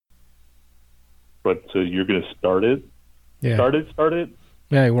But so you're going to start it? Yeah. Start it?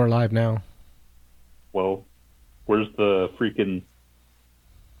 Yeah, we're live now. Well, where's the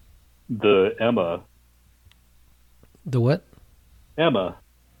Emma? The what? Emma.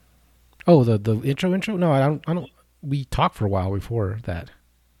 Oh, the intro? No, I don't. We talked for a while before that.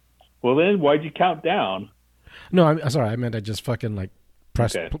 Well, then why'd you count down? No, I'm sorry. I meant I just fucking like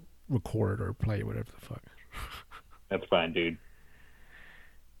press record or play, whatever the fuck. That's fine, dude.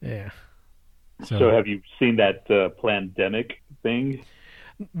 Yeah. So have you seen that Plandemic thing?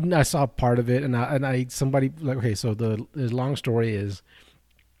 I saw part of it, and I somebody like, okay. So the long story is,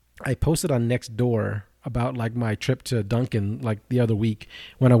 I posted on Nextdoor about like my trip to Dunkin' like the other week.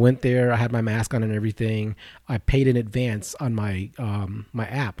 When I went there, I had my mask on and everything. I paid in advance on my my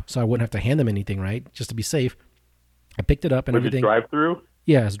app, so I wouldn't have to hand them anything, right? Just to be safe. I picked it up and everything. Was it drive-through?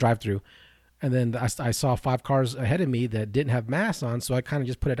 Yeah, it's drive-through. And then I saw 5 cars ahead of me that didn't have masks on, so I kind of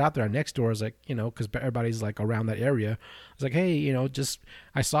just put it out there on Nextdoor. I was like, because everybody's like around that area. I was like, hey,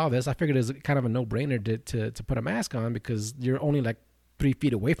 I saw this. I figured it was kind of a no-brainer to put a mask on because you're only like 3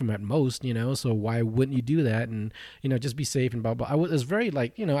 feet away from it at most, so why wouldn't you do that? And, just be safe and blah, blah. I was very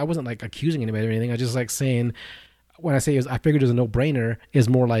like, I wasn't like accusing anybody or anything. I was just like saying, when I say I figured it was a no-brainer, is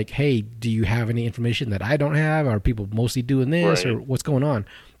more like, hey, do you have any information that I don't have? Are people mostly doing this or what's going on?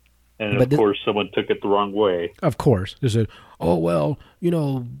 And of course, someone took it the wrong way. Of course. They said, oh, well, you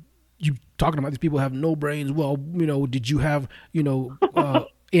talking about these people have no brains. Well, did you have,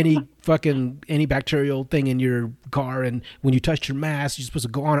 any bacterial thing in your car? And when you touched your mask, you're supposed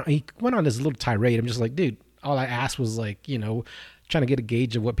to go on. He went on this little tirade. I'm just like, dude, all I asked was like, trying to get a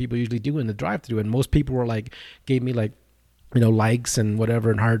gauge of what people usually do in the drive-thru. And most people were like, gave me like, likes and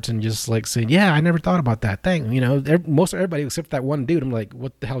whatever and hearts and just like saying, yeah, I never thought about that thing. Most everybody except that one dude. I'm like,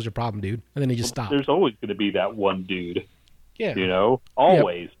 what the hell's your problem, dude? And then he just stopped. There's always going to be that one dude. Yeah.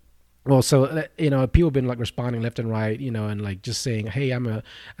 Always. Yeah. Well, so, people have been like responding left and right, and like just saying, hey, I'm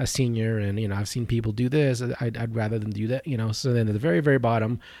a senior and, I've seen people do this. I'd rather them do that, So then at the very, very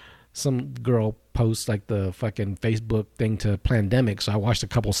bottom, some girl posts like the fucking Facebook thing to Plandemic. So I watched a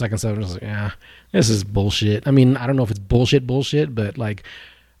couple seconds of it and I was like, yeah, this is bullshit. I mean, I don't know if it's bullshit, but like,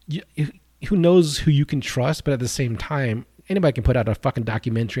 who knows who you can trust? But at the same time, anybody can put out a fucking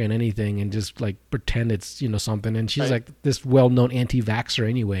documentary on anything and just like pretend it's, something. And she's like this well-known anti-vaxxer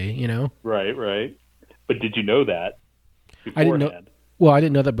anyway, Right. But did you know that beforehand? I didn't know. Well, I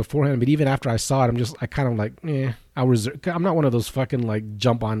didn't know that beforehand, but even after I saw it, I kind of like, I'm not one of those fucking like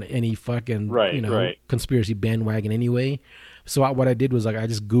jump on any fucking, conspiracy bandwagon anyway. So what I did was like, I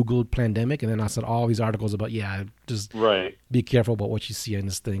just Googled Plandemic and then I saw all these articles about, just be careful about what you see in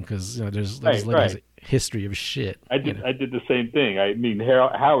this thing. Cause there's a history of shit. I did the same thing. I mean,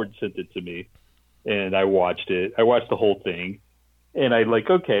 Howard sent it to me and I watched it. I watched the whole thing and I like,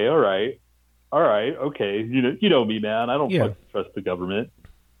 okay, all right, okay. You know me, man. I don't fucking trust the government.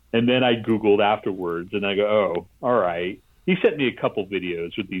 And then I Googled afterwards, and I go, oh, all right. He sent me a couple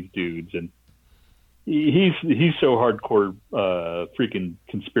videos with these dudes, and he's so hardcore, freaking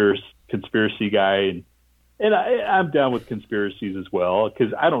conspiracy guy, and I'm down with conspiracies as well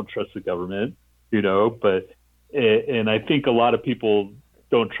because I don't trust the government, But and I think a lot of people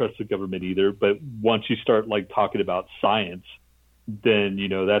don't trust the government either. But once you start like talking about science, then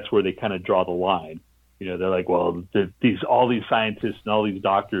that's where they kind of draw the line. They're like, well, all these scientists and all these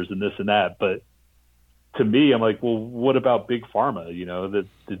doctors and this and that. But to me, I'm like, well, what about big pharma?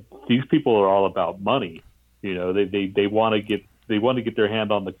 These people are all about money. They want to get their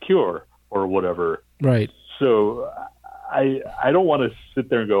hand on the cure or whatever. Right. So I don't want to sit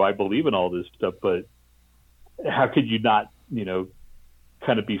there and go, I believe in all this stuff, but how could you not,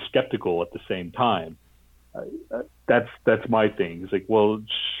 kind of be skeptical at the same time? That's my thing. It's like, well,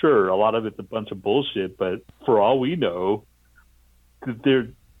 sure, a lot of it's a bunch of bullshit, but for all we know,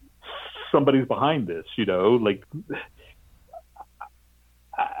 somebody's behind this. Like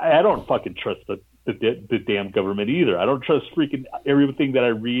I don't fucking trust the damn government either. I don't trust freaking everything that I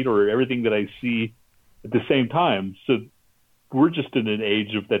read or everything that I see at the same time. So we're just in an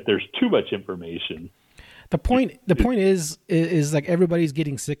age of that. There's too much information. The point is like everybody's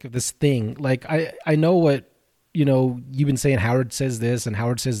getting sick of this thing. Like I know what, you've been saying Howard says this and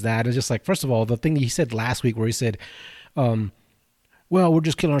Howard says that. It's just like, first of all, the thing that he said last week where he said, well, we're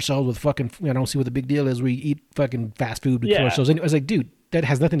just killing ourselves with fucking, I don't see what the big deal is. We eat fucking fast food to kill ourselves. And I was like, dude, that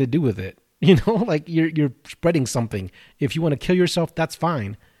has nothing to do with it. Like you're spreading something. If you want to kill yourself, that's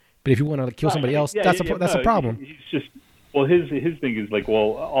fine. But if you want to kill somebody else, that's a problem. He's just, well, his thing is like,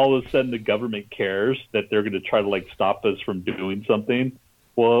 well, all of a sudden the government cares that they're going to try to like stop us from doing something.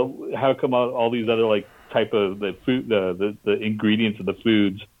 Well, how come all these other like type of the food, the ingredients of the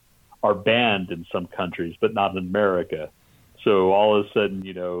foods are banned in some countries, but not in America. So all of a sudden,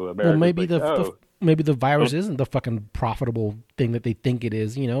 America. Well, maybe like, maybe the virus isn't the fucking profitable thing that they think it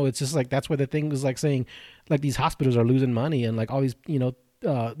is. It's just like that's where the thing is like saying, like these hospitals are losing money and like all these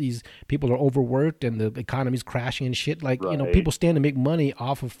these people are overworked and the economy's crashing and shit. Like right. People stand to make money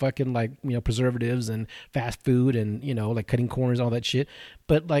off of fucking like preservatives and fast food and like cutting corners, all that shit.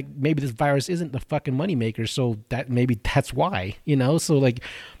 But like maybe this virus isn't the fucking money maker, so that maybe that's why. So like.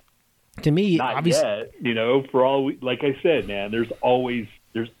 To me, not obviously, yet. For all like I said, man, there's always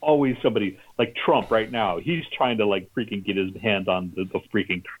somebody like Trump right now. He's trying to like freaking get his hands on the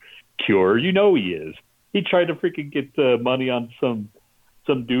freaking cure. He is. He tried to freaking get money on some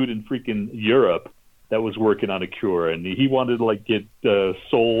dude in freaking Europe that was working on a cure, and he wanted to like get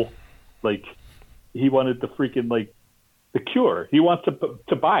Soul, like he wanted to freaking like. The cure. He wants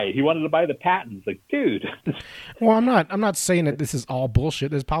to buy it. He wanted to buy the patents. Like, dude. Well, I'm not saying that this is all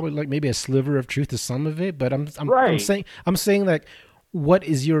bullshit. There's probably like maybe a sliver of truth to some of it, but I'm saying like, what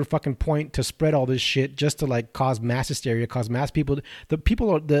is your fucking point to spread all this shit just to like cause mass hysteria, cause mass people? The people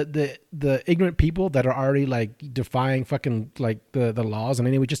are the ignorant people that are already like defying fucking like the laws and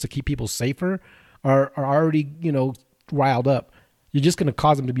anyway just to keep people safer are already riled up. You're just gonna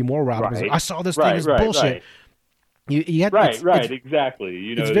cause them to be more riled up. Like, I saw this thing is bullshit. Right. You have,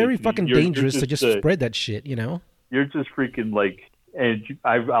 exactly. It's very fucking dangerous to just spread that shit. You're just freaking like, and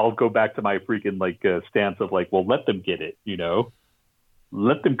I'll go back to my freaking like stance of like, well, let them get it.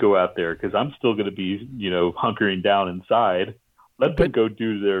 Let them go out there because I'm still going to be hunkering down inside. Let them go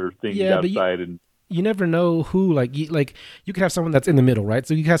do their things outside and. You never know who you could have someone that's in the middle, right?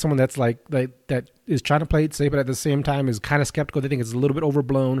 So you could have someone that's like that is trying to play it safe, but at the same time is kind of skeptical. They think it's a little bit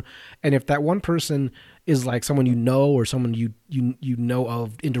overblown. And if that one person is like someone or someone you know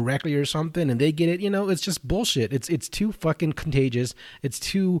of indirectly or something, and they get it, it's just bullshit. It's too fucking contagious. It's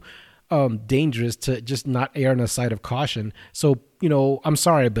too dangerous to just not err on the side of caution. So I'm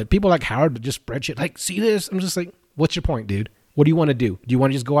sorry, but people like Howard just spread shit. Like, see this? I'm just like, what's your point, dude? What do you want to do? Do you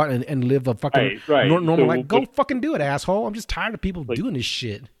want to just go out and live a fucking normal life? Go fucking do it, asshole. I'm just tired of people doing this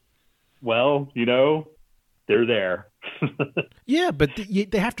shit. Well, they're there. Yeah, but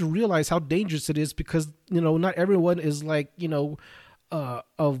they have to realize how dangerous it is because, not everyone is like,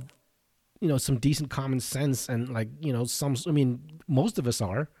 of, some decent common sense and like, most of us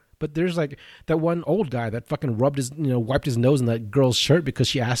are. But there's like that one old guy that fucking wiped his nose in that girl's shirt because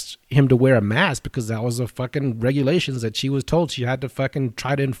she asked him to wear a mask because that was the fucking regulations that she was told she had to fucking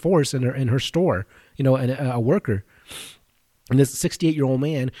try to enforce in her store, and a worker. And this 68-year-old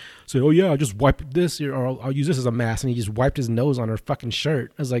man said, "Oh yeah, I just wiped this here, or I'll use this as a mask," and he just wiped his nose on her fucking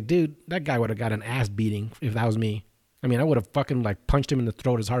shirt. I was like, dude, that guy would have got an ass beating if that was me. I mean, I would have fucking like punched him in the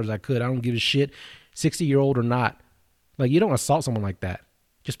throat as hard as I could. I don't give a shit, 60-year-old or not. Like, you don't assault someone like that.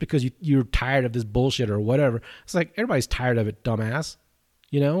 Just because you're tired of this bullshit or whatever. It's like, everybody's tired of it, dumbass.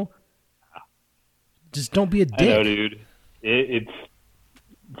 Just don't be a dick. I know, dude.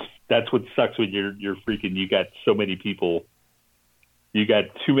 That's what sucks when you're freaking, you got so many people. You got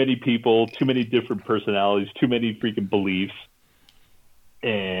too many people, too many different personalities, too many freaking beliefs.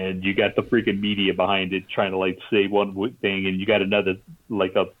 And you got the freaking media behind it trying to like say one thing, and you got another,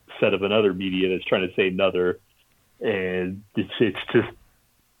 like a set of another media that's trying to say another. And it's just,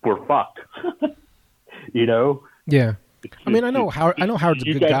 we're fucked. Yeah. I mean, I know Howard's a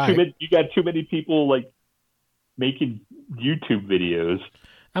good guy. You got too many people like making YouTube videos.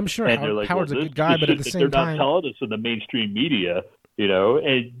 I'm sure Howard's a good guy, but at the same time, they're not telling us in the mainstream media,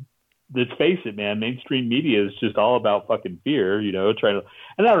 and let's face it, man, mainstream media is just all about fucking fear, trying to,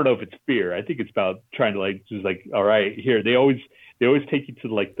 and I don't know if it's fear. I think it's about trying to like, just like, all right, here, they always take you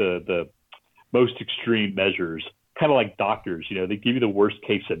to like the most extreme measures, kind of like doctors, they give you the worst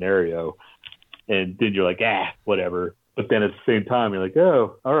case scenario and then you're like, whatever. But then at the same time, you're like,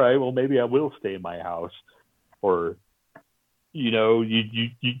 oh, all right, well, maybe I will stay in my house. Or,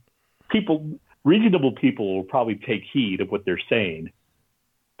 reasonable people will probably take heed of what they're saying.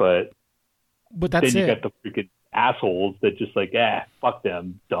 But that's then you got the freaking assholes that just like, fuck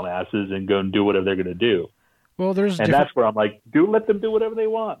them dumbasses and go and do whatever they're going to do. Well, that's where I'm like, let them do whatever they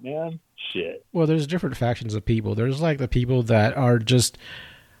want, man. Shit. Well, there's different factions of people. There's like the people that are just,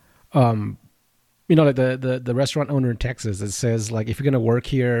 like the restaurant owner in Texas that says like, if you're going to work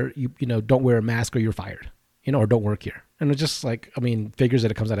here, you don't wear a mask or you're fired, or don't work here. And it's just like, figures that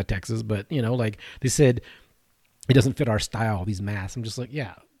it comes out of Texas, but like they said, it doesn't fit our style, these masks. I'm just like,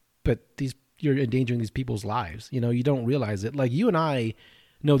 yeah, but you're endangering these people's lives. You don't realize it. Like you and I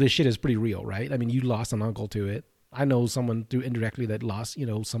know this shit is pretty real, right? I mean, you lost an uncle to it. I know someone through indirectly that lost,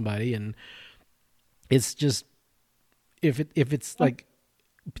 somebody, and it's just if it's like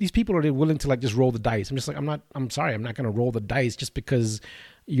these people are willing to like just roll the dice. I'm just like, I'm sorry, I'm not going to roll the dice just because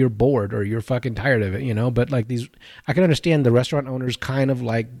you're bored or you're fucking tired of it, you know? But like I can understand the restaurant owners kind of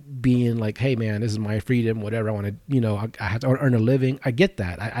like being like, hey man, this is my freedom, whatever. I want to, you know, I have to earn a living. I get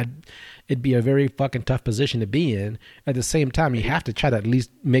that. It'd be a very fucking tough position to be in. At the same time, you have to try to at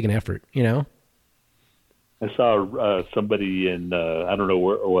least make an effort, you know? I saw somebody in, I don't know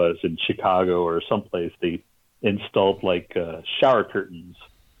where it was, in Chicago or someplace, they installed like shower curtains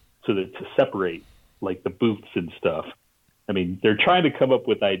so that to separate like the booths and stuff. I mean, they're trying to come up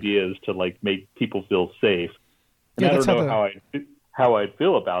with ideas to like make people feel safe. And I don't know how I'd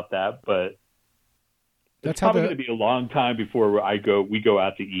feel about that, but it's probably going to be a long time before we go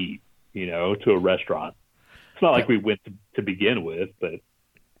out to eat, you know, to a restaurant. It's not like we went to begin with, but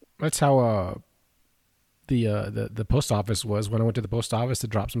that's how the post office was when I went to the post office to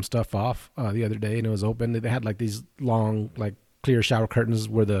drop some stuff off the other day, and it was open. They had like these long, like clear shower curtains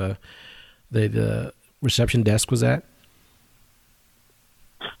where the reception desk was at.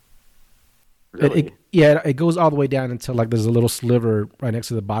 Really? It goes all the way down until like there's a little sliver right next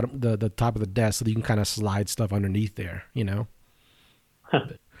to the bottom, the top of the desk, so that you can kind of slide stuff underneath there, you know.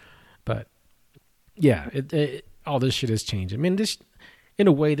 but yeah, all this shit has changed. I mean, this in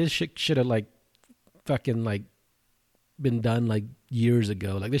a way, this shit should have like fucking like been done like years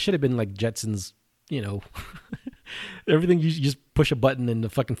ago. Like this should have been like Jetsons, you know. Everything you just push a button and the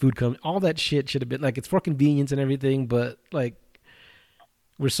fucking food comes. All that shit should have been like, it's for convenience and everything, but like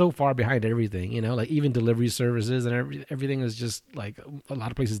we're so far behind everything, you know, like even delivery services and everything is just like a lot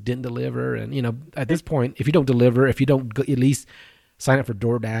of places didn't deliver. And, you know, at this point, if you don't deliver, if you don't at least sign up for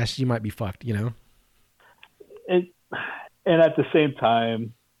DoorDash, you might be fucked, you know? And at the same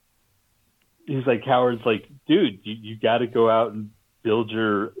time, he's like, Howard's like, dude, you got to go out and build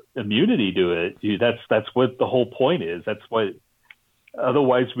your immunity to it. That's what the whole point is. That's what,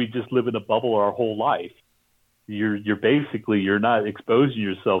 otherwise we just live in a bubble our whole life. You're basically, you're not exposing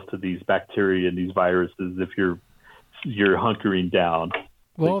yourself to these bacteria and these viruses if you're hunkering down.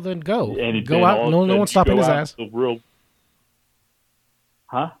 Well, like, then go out. No one's stopping his ass.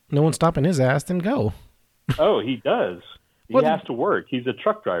 Huh? No one's stopping his ass. Then go. Oh, he does. He has to work. He's a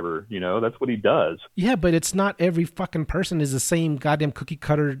truck driver, you know. That's what he does. Yeah, but it's not every fucking person is the same goddamn cookie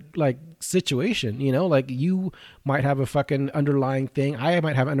cutter like situation, you know. Like you might have a fucking underlying thing. I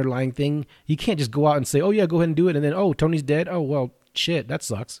might have an underlying thing. You can't just go out and say, "Oh yeah, go ahead and do it," and then, "Oh, Tony's dead. Oh well, shit, that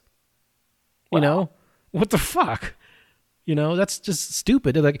sucks." Wow. You know, what the fuck? You know, that's just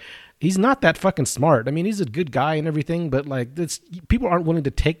stupid. Like, he's not that fucking smart. I mean, he's a good guy and everything, but like, people aren't willing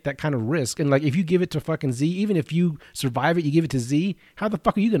to take that kind of risk. And like, if you give it to fucking Z, even if you survive it, you give it to Z, how the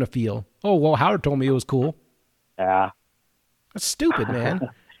fuck are you gonna feel? Oh well, Howard told me it was cool. Yeah, that's stupid, man.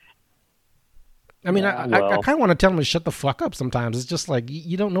 I mean, I kind of want to tell him to shut the fuck up sometimes. It's just like,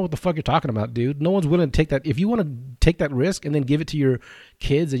 you don't know what the fuck you're talking about, dude. No one's willing to take that. If you want to take that risk and then give it to your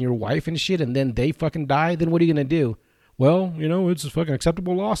kids and your wife and shit, and then they fucking die, then what are you gonna do? Well, you know, it's fucking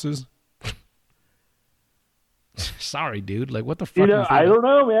acceptable losses. Sorry, dude. Like, what the fuck? You know, I don't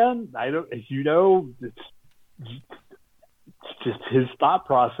know, man. You know, it's just his thought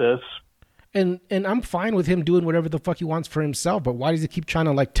process. And I'm fine with him doing whatever the fuck he wants for himself, but why does he keep trying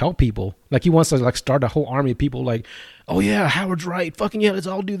to like tell people? Like he wants to like start a whole army of people like, oh yeah, Howard's right. Fucking yeah, let's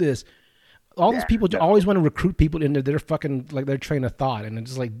all do this. All these people always want to recruit people into their fucking, like, their train of thought. And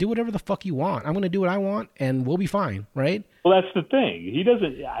it's just like, do whatever the fuck you want. I'm going to do what I want and we'll be fine, right? Well, that's the thing.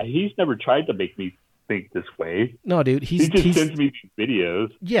 He's never tried to make me think this way. No, dude. He just sends me these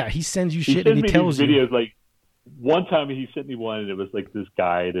videos. Yeah, he sends you shit and he tells you. Videos, like, one time he sent me one and it was like this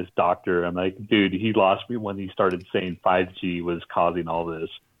guy, this doctor. I'm like, dude, he lost me when he started saying 5G was causing all this.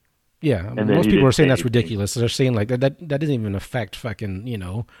 Yeah, and most people are saying that's ridiculous. They're saying like that doesn't even affect fucking, you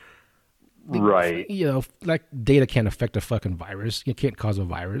know. Right. You know, like data can't affect a fucking virus. You can't cause a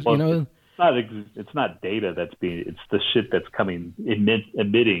virus, well, you know? It's not data it's the shit that's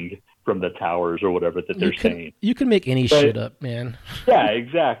emitting from the towers or whatever that they're saying. You can make any shit up, man. Yeah,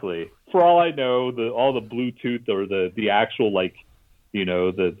 exactly. For all I know, all the Bluetooth or the actual, like, you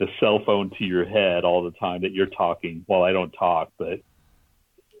know, the cell phone to your head all the time that you're talking while I don't talk, but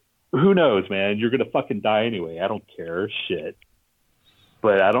who knows, man? You're going to fucking die anyway. I don't care. Shit.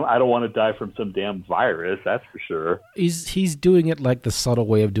 But I don't want to die from some damn virus, that's for sure. He's doing it like the subtle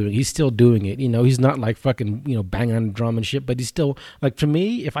way of doing it. He's still doing it, you know. He's not like fucking, you know, banging on the drum and shit, but he's still, like, for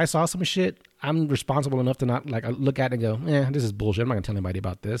me, if I saw some shit, I'm responsible enough to not, like, look at it and go, this is bullshit. I'm not going to tell anybody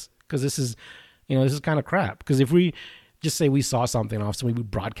about this because this is, you know, this is kind of crap. Because if we just say we saw something off, so we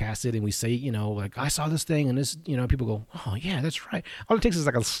broadcast it and we say, you know, like, I saw this thing and this, you know, people go, oh yeah, that's right. All it takes is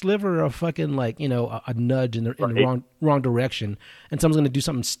like a sliver of fucking like, you know, a nudge in the wrong direction, and someone's going to do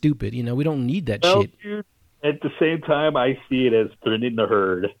something stupid. You know, we don't need that shit. Dude, at the same time, I see it as thinning the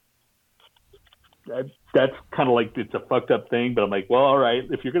herd. That's kind of like, it's a fucked up thing, but I'm like, well, all right,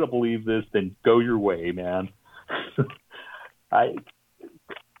 if you're going to believe this, then go your way, man. I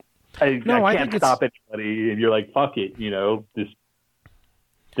can't stop anybody, and you're like, fuck it, you know, just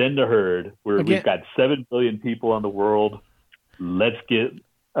thin the herd. We've got 7 billion people in the world. Let's get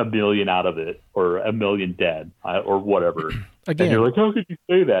 1 million out of it, or 1 million dead, or whatever. Again, and you're like, how could you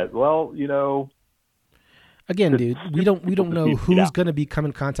say that? Well, you know. Again, dude, we don't know who's going to be come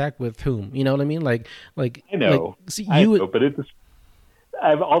in contact with whom. You know what I mean? Like I know, like, see, I know, but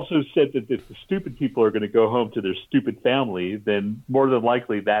I've also said that if the stupid people are going to go home to their stupid family, then more than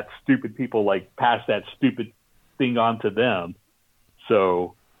likely that stupid people like pass that stupid thing on to them.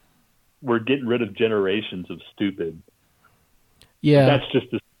 So we're getting rid of generations of stupid. Yeah, that's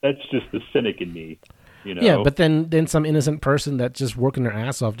just the cynic in me. You know? Yeah, but then some innocent person that's just working their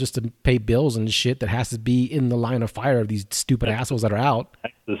ass off just to pay bills and shit that has to be in the line of fire of these stupid assholes that are out.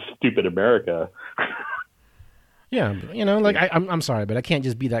 That's the stupid America. Yeah, you know, like I'm sorry, but I can't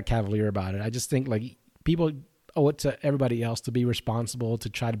just be that cavalier about it. I just think like people owe it to everybody else to be responsible, to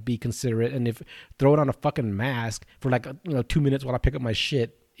try to be considerate, and if throw it on a fucking mask for like 2 minutes while I pick up my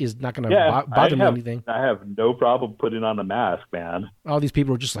shit is not going to bother me anything. I have no problem putting on a mask, man. All these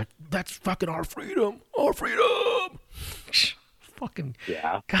people are just like, that's fucking our freedom, fucking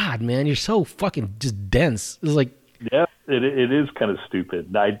God, man, you're so fucking just dense. It's like, yeah, it is kind of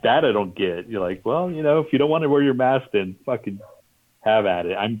stupid. I don't get. You're like, well, you know, if you don't want to wear your mask, then fucking have at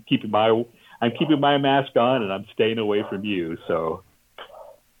it. I'm keeping my mask on, and I'm staying away from you. So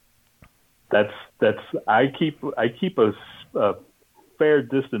that's I keep a fair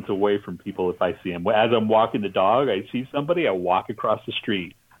distance away from people if I see them. As I'm walking the dog, I see somebody, I walk across the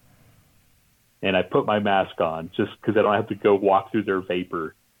street, and I put my mask on just because I don't have to go walk through their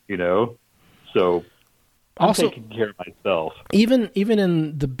vapor, you know. So I'm also taking care of myself. Even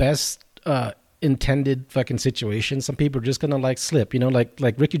in the best intended fucking situation, some people are just gonna like slip, you know. Like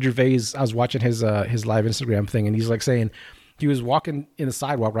Ricky Gervais, I was watching his live Instagram thing, and he's like saying he was walking in the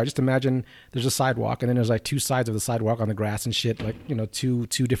sidewalk, right? Just imagine there's a sidewalk, and then there's like two sides of the sidewalk on the grass and shit, like, you know, two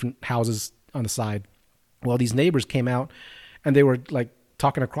different houses on the side. Well, these neighbors came out, and they were like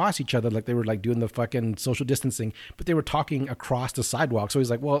talking across each other, like they were like doing the fucking social distancing, but they were talking across the sidewalk. So he's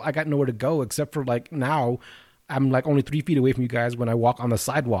like, well, I got nowhere to go except for like now I'm like only 3 feet away from you guys when I walk on the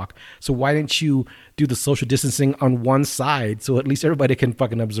sidewalk. So why didn't you do the social distancing on one side so at least everybody can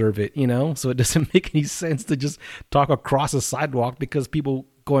fucking observe it, you know? So it doesn't make any sense to just talk across the sidewalk, because people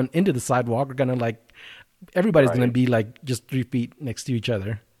going into the sidewalk are gonna like, everybody's gonna be like just 3 feet next to each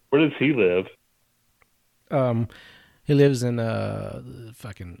other. Where does he live? He lives in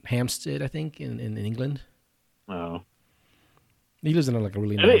fucking Hampstead, I think, in England. Oh. He lives in a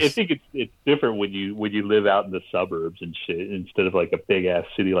really nice. I think it's different when you live out in the suburbs and shit, instead of like a big ass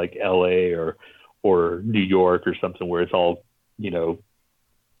city like L.A. or New York or something where it's all, you know,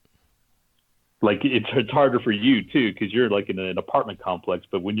 like it's harder for you too because you're like in an apartment complex.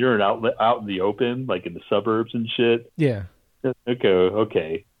 But when you're out in the open, like in the suburbs and shit, yeah,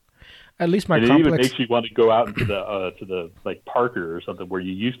 okay. At least my complex... It even makes you want to go out into the like Parker or something where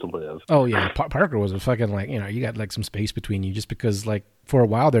you used to live. Oh yeah, Parker was a fucking like, you know, you got like some space between you, just because like for a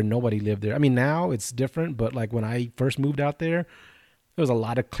while there nobody lived there. I mean now it's different, but like when I first moved out there was a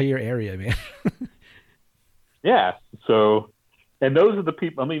lot of clear area, man. Yeah. So, and those are the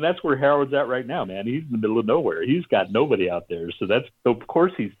people. I mean, that's where Harold's at right now, man. He's in the middle of nowhere. He's got nobody out there, so that's of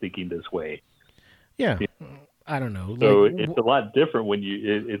course he's thinking this way. Yeah. I don't know. So like, it's a lot different when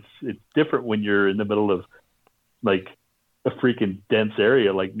it's different when you're in the middle of like a freaking dense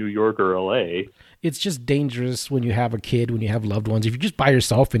area like New York or LA. It's just dangerous when you have a kid, when you have loved ones. If you're just by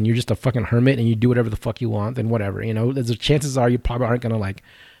yourself and you're just a fucking hermit and you do whatever the fuck you want, then whatever, you know, the chances are you probably aren't going to like,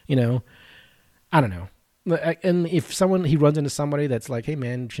 you know, I don't know. And if he runs into somebody that's like, hey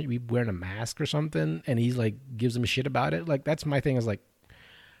man, should we be wearing a mask or something? And he's like, gives him a shit about it. Like, that's my thing, is like,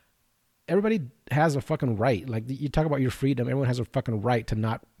 everybody has a fucking right. Like, you talk about your freedom. Everyone has a fucking right to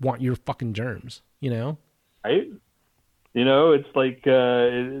not want your fucking germs, you know? Right. You know, it's like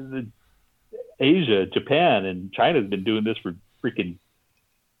Asia, Japan, and China's been doing this for freaking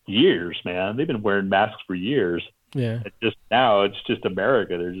years, man. They've been wearing masks for years. Yeah. It's just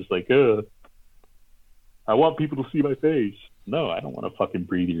America. They're just like, I want people to see my face. No, I don't want to fucking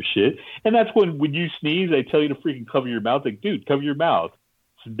breathe your shit. And that's when you sneeze, they tell you to freaking cover your mouth. Like, dude, cover your mouth.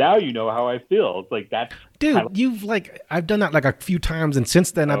 So now you know how I feel. It's like that's dude. You've like I've done that like a few times, and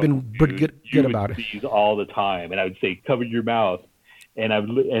since then I've been good about it. These all the time, and I would say cover your mouth,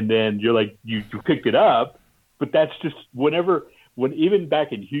 and then you're like you picked it up, but that's just when even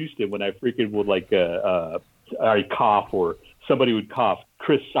back in Houston when I freaking would like I cough or somebody would cough,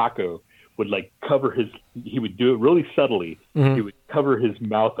 Chris Sacco would like he would do it really subtly. Mm-hmm. He would cover his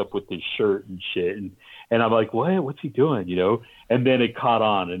mouth up with his shirt and shit. And I'm like, what's he doing? You know? And then it caught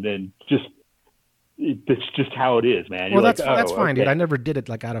on, and then that's just how it is, man. Well, that's fine, dude. I never did it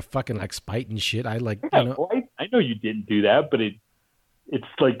like out of fucking like spite and shit. I like, you know. Well, I know you didn't do that, but it's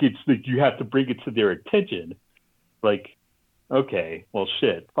like you have to bring it to their attention. Like, okay, well,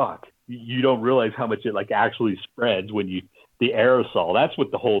 shit, fuck. You don't realize how much it like actually spreads when the aerosol. That's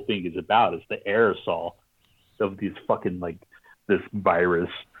what the whole thing is about. Is the aerosol of these fucking like this virus.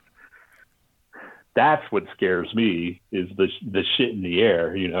 That's what scares me is the shit in the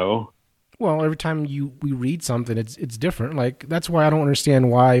air, you know. Well, every time we read something, it's different. Like that's why I don't understand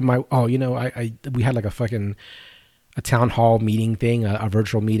why we had like a town hall meeting thing, a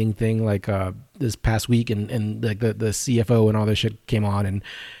virtual meeting thing, like this past week, and like the CFO and all this shit came on, and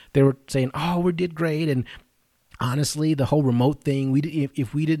they were saying, "Oh, we did great," and honestly, the whole remote thing,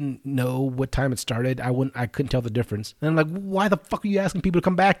 if we didn't know what time it started, I couldn't tell the difference. And I'm like, why the fuck are you asking people to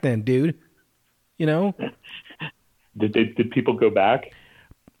come back then, dude? You know? Did people go back?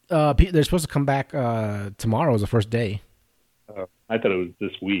 They're supposed to come back tomorrow is the first day. I thought it was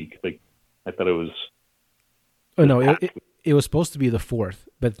this week. Like, I thought it was. Oh no, it was supposed to be the 4th,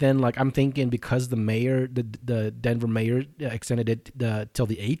 but then like I'm thinking because the mayor, the Denver mayor, extended it till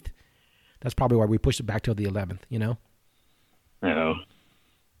the 8th. That's probably why we pushed it back till the 11th. You know. Oh.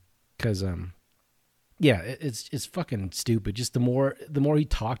 Because yeah, it's fucking stupid. Just the more he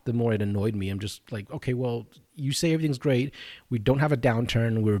talked, the more it annoyed me. I'm just like, okay, well, you say everything's great. We don't have a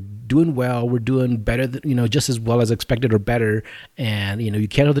downturn. We're doing well. We're doing better, just as well as expected or better. And, you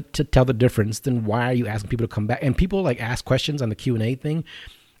can't tell the difference. Then why are you asking people to come back? And people like ask questions on the Q&A thing,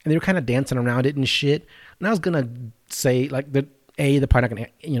 and they were kind of dancing around it and shit. And I was going to say like they're probably not going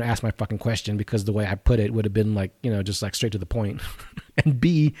to, ask my fucking question because the way I put it would have been like, just like straight to the point. And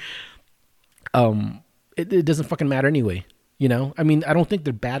B, it doesn't fucking matter anyway. I mean, I don't think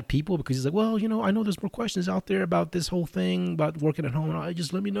they're bad people because he's like, well, I know there's more questions out there about this whole thing about working at home. And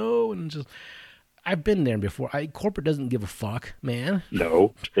just let me know. And just, I've been there before. Corporate doesn't give a fuck, man.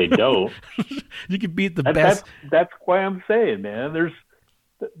 No, they don't. You could be the best. That's why I'm saying, man,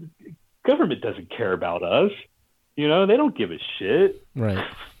 government doesn't care about us. They don't give a shit. Right.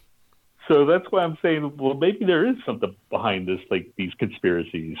 So that's why I'm saying, well, maybe there is something behind this, like these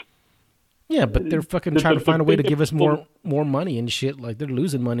conspiracies. Yeah, but they're fucking trying to find a way to give us more money and shit. Like they're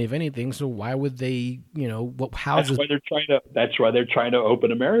losing money if anything. So why would they? That's why they're trying to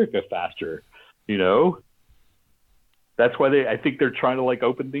open America faster. That's why I think they're trying to like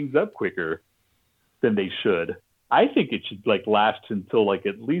open things up quicker than they should. I think it should like last until like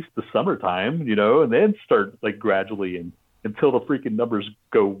at least the summertime, and then start like gradually and until the freaking numbers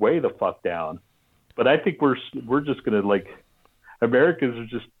go way the fuck down. But I think we're just gonna like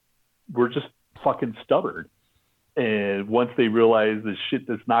we're just fucking stubborn. And once they realize the shit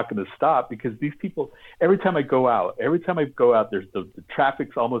that's not going to stop, because these people, every time I go out, there's the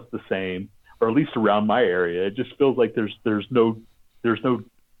traffic's almost the same, or at least around my area. It just feels like there's no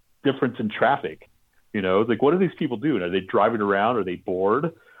difference in traffic. Like what are these people doing? Are they driving around? Are they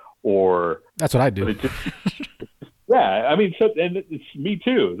bored? Or that's what I do. Yeah, I mean, and it's me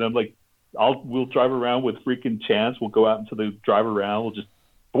too. And I'm like, we'll drive around with freaking Chance. We'll go out into the drive around. We'll just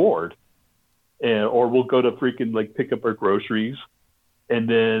bored. Or we'll go to freaking like pick up our groceries, and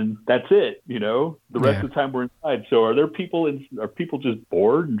then that's it. The rest of the time we're inside. So are people just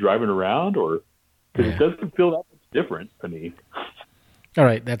bored and driving around, or because it doesn't feel that much different to me. All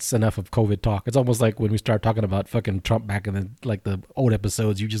right, that's enough of COVID talk. It's almost like when we start talking about fucking Trump back in the old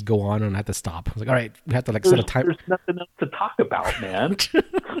episodes, you just go on and have to stop. It's like, all right, we have to set a time. There's nothing else to talk about, man.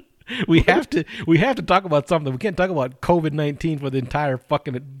 We have to talk about something. We can't talk about COVID-19 for the entire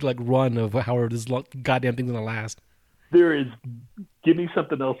fucking like run of however this goddamn thing's gonna last. Give me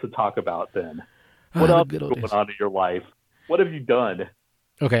something else to talk about then. What else is going on in your life? What have you done?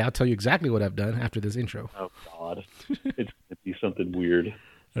 Okay, I'll tell you exactly what I've done after this intro. Oh God, it's gonna be something weird.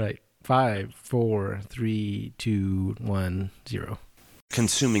 All right, 5, 4, 3, 2, 1, 0.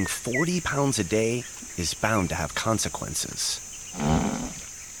 Consuming 40 pounds a day is bound to have consequences.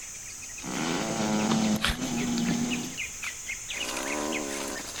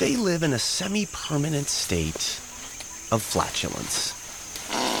 They live in a semi-permanent state of flatulence.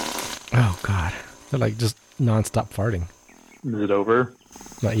 Oh, God. They're like just nonstop farting. Is it over?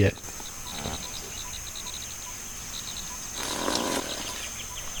 Not yet.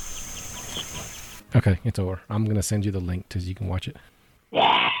 Okay, it's over. I'm gonna send you the link so you can watch it.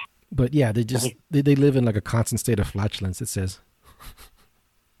 Yeah. But yeah, they live in like a constant state of flatulence. It says.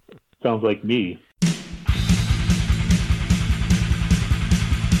 Sounds like me.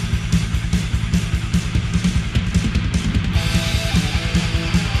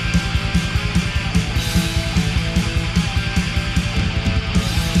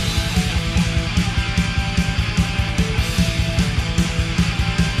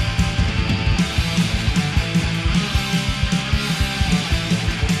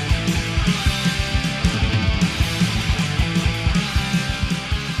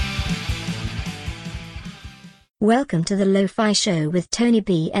 Welcome to the Lo-Fi Show with Tony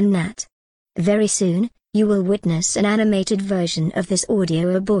B and Nhat. Very soon, you will witness an animated version of this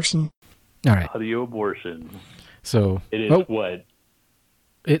audio abortion. All right. Audio abortion. So it is what?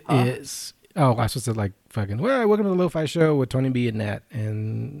 It is. Oh, I was supposed to like fucking. Well, welcome to the Lo-Fi Show with Tony B and Nhat,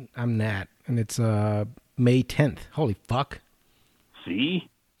 and I'm Nhat, and it's May 10th. Holy fuck! See,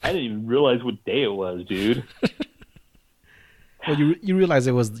 I didn't even realize what day it was, dude. Well, you realize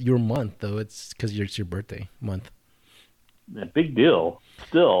it was your month, though. It's because it's your birthday month. Yeah, big deal.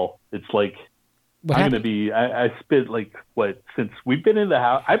 Still, it's like I'm going to be. I spent like what since we've been in the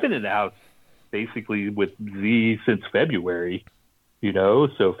house. I've been in the house basically with Z since February. You know,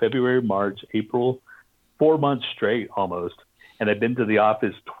 so February, March, April, 4 months straight almost, and I've been to the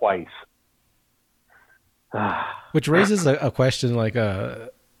office twice. Which raises a question like I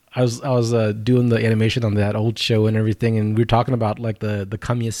was doing the animation on that old show and everything, and we were talking about like the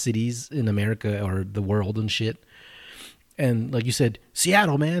communist cities in America or the world and shit. And like you said,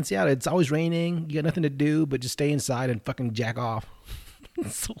 Seattle, man, Seattle, it's always raining. You got nothing to do but just stay inside and fucking jack off.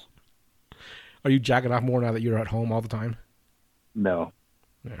 So, are you jacking off more now that you're at home all the time? No.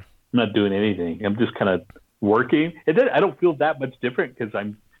 Yeah. I'm not doing anything. I'm just kind of working. I don't feel that much different because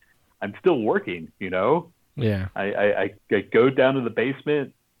I'm still working, you know? Yeah. I go down to the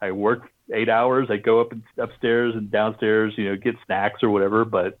basement. I work 8 hours. I go upstairs and downstairs, you know, get snacks or whatever.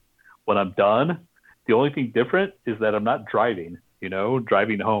 But when I'm done, the only thing different is that I'm not driving, you know,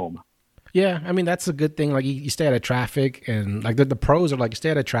 driving home. Yeah, I mean, that's a good thing. Like, you stay out of traffic, and like the pros are like, you stay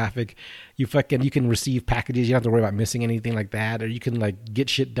out of traffic, you can receive packages. You don't have to worry about missing anything like that, or you can like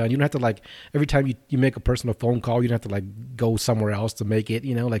get shit done. You don't have to like, every time you make a personal phone call, you don't have to like go somewhere else to make it,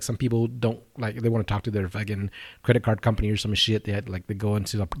 you know, like some people don't like, they want to talk to their fucking credit card company or some shit. They go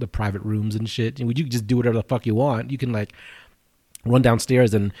into the private rooms and shit. And you can just do whatever the fuck you want. You can like run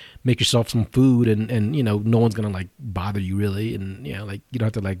downstairs and make yourself some food, and you know, no one's gonna like bother you really, and you know, like you don't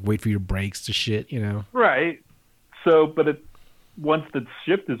have to like wait for your breaks to shit, you know. Right. So, but once the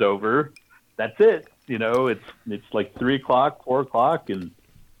shift is over, that's it. You know, it's like 3 o'clock, 4 o'clock, and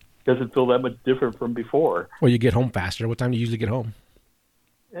doesn't feel that much different from before. Well, you get home faster. What time do you usually get home?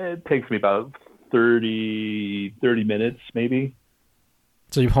 It takes me about 30 minutes, maybe.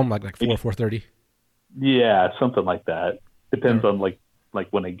 So you're home like 4:30. Yeah, something like that. Depends on like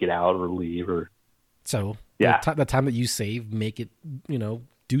when I get out or leave or. So yeah, the time that you save, make it, you know,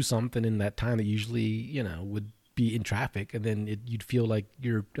 do something in that time that usually, you know, would be in traffic, and then you'd feel like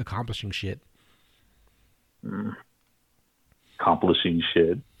you're accomplishing shit. Accomplishing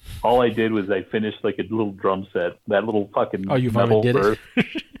shit. All I did was I finished like a little drum set, that little fucking. Oh, you finally did it?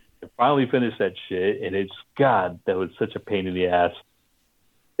 I finally finished that shit, and it's, God, that was such a pain in the ass.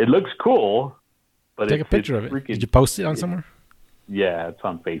 It looks cool. But take a picture of it. Did you post it on somewhere? Yeah, it's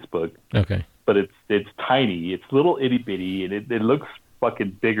on Facebook. Okay. But it's tiny. It's little itty bitty, and it looks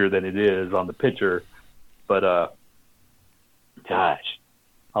fucking bigger than it is on the picture. But gosh,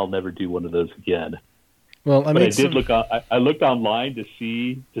 I'll never do one of those again. Well, I did look on. I looked online to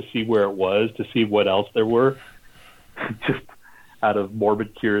see where it was, to see what else there were, just out of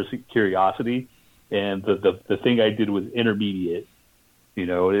morbid curiosity. And the thing I did was intermediate. You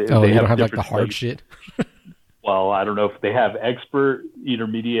know, you don't have like the hard shit. Well, I don't know if they have expert,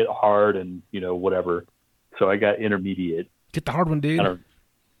 intermediate, hard, and you know, whatever. So I got intermediate. Get the hard one, dude.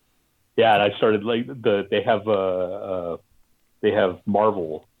 Yeah, and I started like they have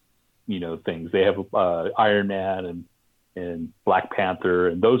Marvel, you know, things. They have Iron Man and Black Panther,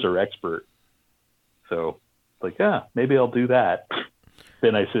 and those are expert. So like, maybe I'll do that.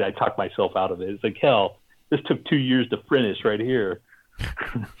 Then I said I talked myself out of it. It's like, hell, this took 2 years to finish right here.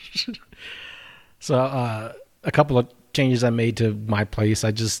 So a couple of changes I made to my place. I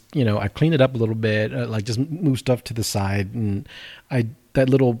just, you know, I cleaned it up a little bit, like just move stuff to the side, and that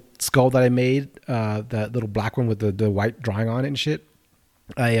little skull that I made, that little black one with the white drawing on it and shit.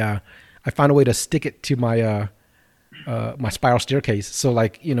 I found a way to stick it to my my spiral staircase. So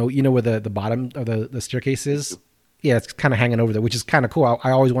like, you know where the bottom of the staircase is? Yeah, it's kind of hanging over there, which is kind of cool.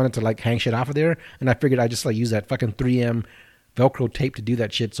 I always wanted to like hang shit off of there, and I figured I just like use that fucking 3M Velcro tape to do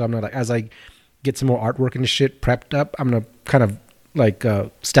that shit. So I'm not like, as I get some more artwork and shit prepped up, I'm gonna kind of like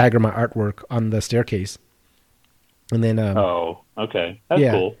stagger my artwork on the staircase. And then oh, okay, that's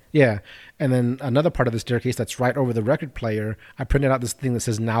cool. Yeah, and then another part of the staircase that's right over the record player, I printed out this thing that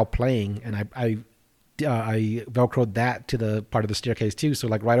says "Now Playing," and I Velcroed that to the part of the staircase too. So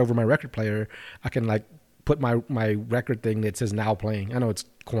like right over my record player, I can like put my record thing that says "Now Playing." I know it's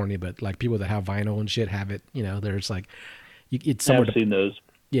corny, but like people that have vinyl and shit have it. You know, there's like it's somewhere. I've seen those.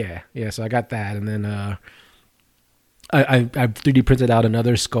 Yeah. So I got that, and then I've 3D printed out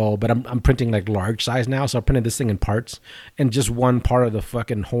another skull, but I'm printing like large size now. So I printed this thing in parts, and just one part of the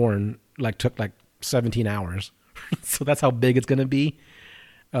fucking horn like took like 17 hours. So that's how big it's gonna be.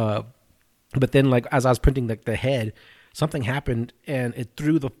 But then like as I was printing like the head, something happened and it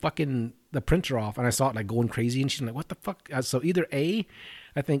threw the printer off, and I saw it like going crazy, and she's like, "What the fuck?" So either I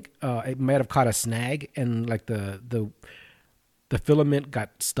think it might have caught a snag, and like the filament got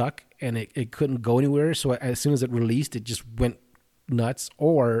stuck and it couldn't go anywhere. So as soon as it released, it just went nuts,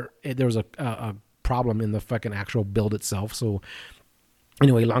 or there was a problem in the fucking actual build itself. So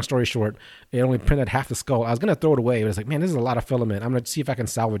anyway, long story short, it only printed half the skull. I was going to throw it away, but it's like, man, this is a lot of filament. I'm going to see if I can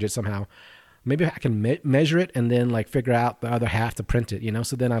salvage it somehow. Maybe I can measure it and then like figure out the other half to print it, you know?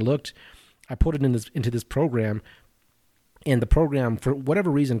 So then I put it into this program, and the program, for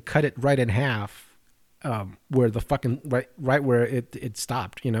whatever reason, cut it right in half. Where the fucking right where it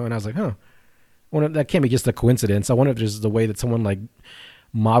stopped, you know, and I was like, that can't be just a coincidence. I wonder if there's the way that someone like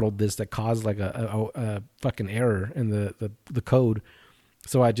modeled this that caused like a fucking error in the code.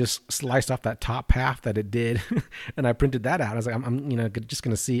 So I just sliced off that top half that it did, and I printed that out. I was like, I'm just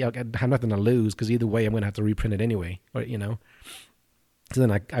gonna see. I have nothing to lose because either way, I'm gonna have to reprint it anyway, or you know. So then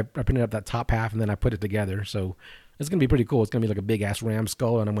I printed up that top half, and then I put it together. So it's going to be pretty cool. It's going to be like a big ass ram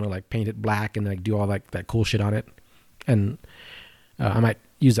skull, and I'm going to like paint it black and like do all like that cool shit on it. And I might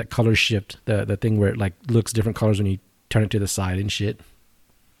use that color shift, the thing where it like looks different colors when you turn it to the side and shit.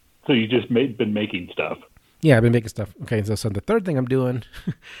 So you just been making stuff. Yeah, I've been making stuff. Okay, so the third thing I'm doing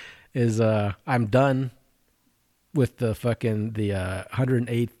is I'm done with the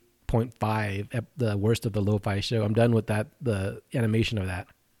 108.5, the worst of the Lo-Fi show. I'm done with that, the animation of that.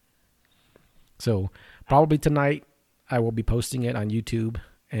 So probably tonight I will be posting it on YouTube,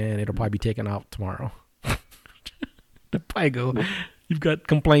 and it'll probably be taken out tomorrow. The probably go, you've got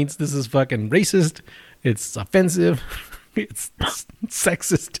complaints. This is fucking racist. It's offensive. It's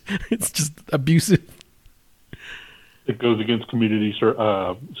sexist. It's just abusive. It goes against community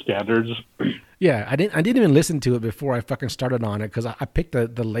standards. Yeah, I didn't even listen to it before I fucking started on it, because I picked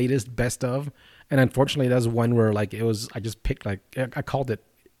the latest best of, and unfortunately that's one where like it was. I just picked like I called it.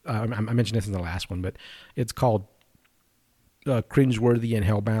 I mentioned this in the last one, but it's called Cringeworthy and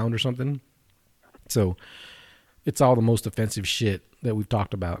Hellbound or something. So it's all the most offensive shit that we've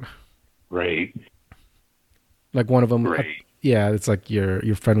talked about. Right. Like one of them. Right. Yeah, it's like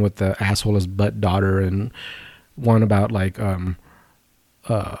your friend with the asshole as butt daughter, and one about like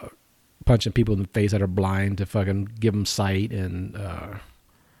punching people in the face that are blind to fucking give them sight, and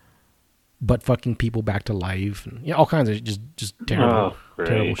butt fucking people back to life, and all kinds of just terrible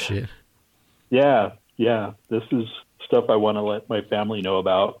shit. Yeah. This is stuff I want to let my family know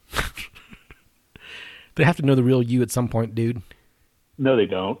about. They have to know the real you at some point, dude. No, they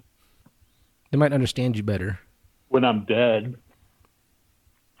don't. They might understand you better when I'm dead.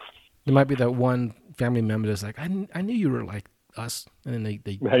 There might be that one family member that's like, I knew you were like us, and then they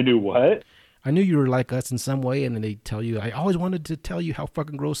I knew what? I knew you were like us in some way, and then they tell you, I always wanted to tell you how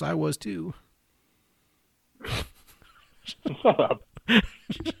fucking gross I was too. Shut up.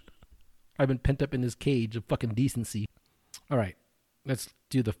 I've been pent up in this cage of fucking decency. All right, let's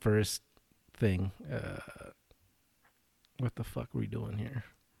do the first thing. What the fuck are we doing here?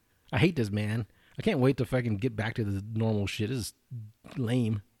 I hate this, man. I can't wait to fucking get back to the normal shit. This is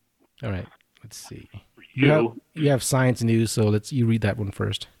lame. All right, let's see. You have science news, so you read that one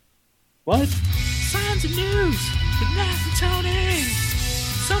first. What? Science and news with Nhat and Tony.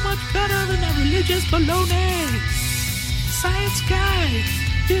 So much better than that religious baloney. Science guy,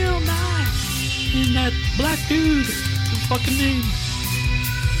 Bill Nye, and that black dude, what's fucking name?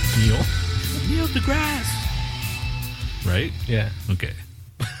 Neil deGrasse. Right? Yeah. Okay.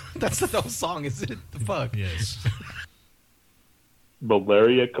 That's the whole song, is it? The fuck? Yes.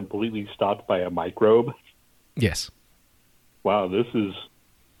 Malaria completely stopped by a microbe? Yes. Wow, this is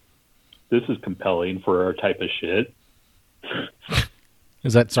compelling for our type of shit.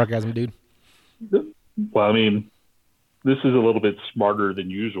 Is that sarcasm, dude? Well, I mean, this is a little bit smarter than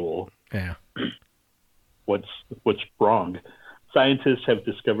usual. Yeah. What's wrong? Scientists have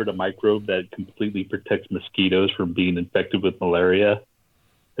discovered a microbe that completely protects mosquitoes from being infected with malaria.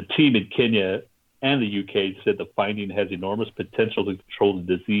 A team in Kenya and the UK said the finding has enormous potential to control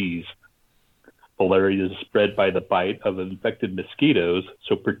the disease. Malaria is spread by the bite of infected mosquitoes,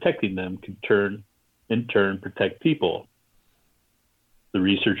 so protecting them can in turn protect people. The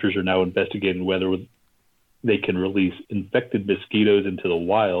researchers are now investigating whether they can release infected mosquitoes into the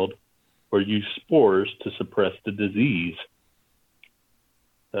wild or use spores to suppress the disease.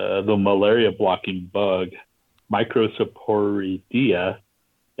 The malaria-blocking bug, Microsporidia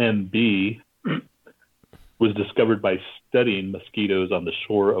MB, was discovered by studying mosquitoes on the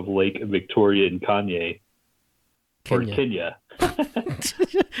shore of Lake Victoria in Kenya.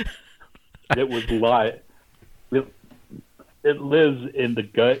 It was it lives in the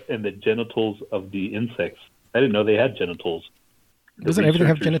gut and the genitals of the insects. I didn't know they had genitals. Doesn't everything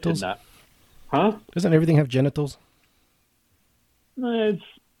have genitals? Doesn't everything have genitals? I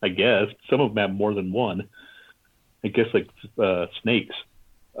guess some of them have more than one. I guess like snakes.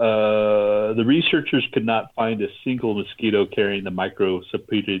 The researchers could not find a single mosquito carrying the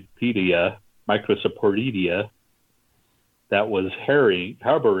Microsporidia that was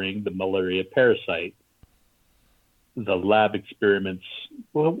harboring the malaria parasite. The lab experiments.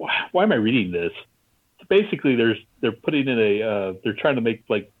 Well, why am I reading this? So basically, they're putting in they're trying to make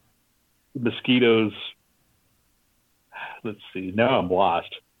like mosquitoes. Let's see. Now I'm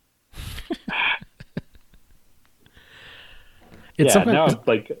lost. It's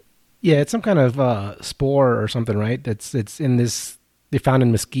it's some kind of spore or something, right? It's in this. They found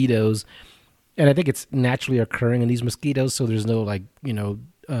in mosquitoes, and I think it's naturally occurring in these mosquitoes. So there's no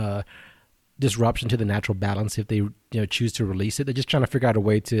disruption to the natural balance if they choose to release it. They're just trying to figure out a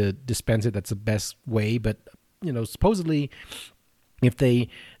way to dispense it that's the best way. But supposedly, if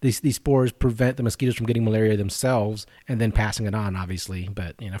these spores prevent the mosquitoes from getting malaria themselves and then passing it on, obviously.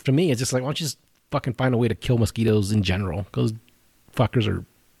 But for me, it's just like, why don't you just fucking find a way to kill mosquitoes in general? Because fuckers are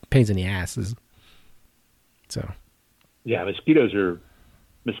pains in the asses. So yeah, mosquitoes and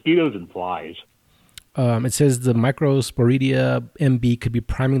flies. It says the Microsporidia MB could be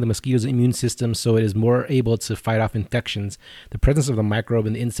priming the mosquito's immune system so it is more able to fight off infections. The presence of the microbe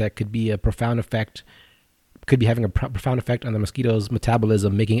in the insect could be having a profound effect on the mosquito's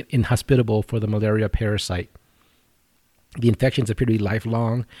metabolism, making it inhospitable for the malaria parasite. The infections appear to be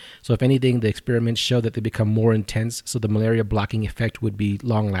lifelong, so if anything, the experiments show that they become more intense, so the malaria blocking effect would be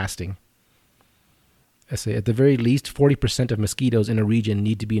long-lasting. I say, at the very least, 40% of mosquitoes in a region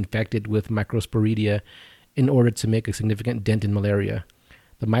need to be infected with Microsporidia in order to make a significant dent in malaria.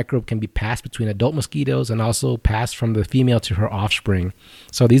 The microbe can be passed between adult mosquitoes and also passed from the female to her offspring.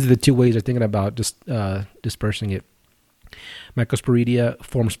 So these are the two ways they're thinking about dispersing it. Microsporidia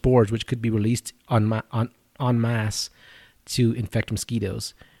form spores, which could be released en masse to infect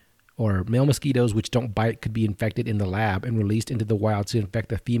mosquitoes. Or male mosquitoes, which don't bite, could be infected in the lab and released into the wild to infect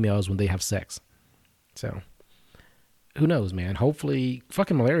the females when they have sex. So, who knows, man? Hopefully,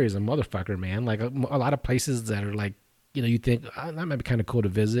 fucking malaria is a motherfucker, man. Like a lot of places that are like, you think that might be kind of cool to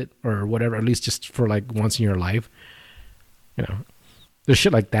visit or whatever, at least just for like once in your life. There's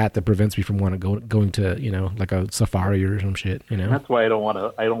shit like that prevents me from going to, like a safari or some shit, That's why I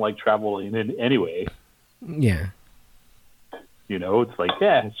don't like traveling in anyway. Yeah. It's like,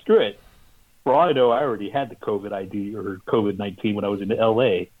 yeah, screw it. For all I know, I already had the COVID ID or COVID-19 when I was in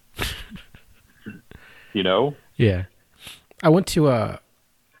LA. Yeah. I went to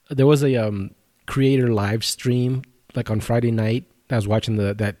there was a creator live stream like on Friday night. I was watching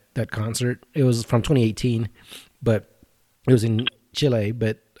that concert. It was from 2018, but it was in Chile,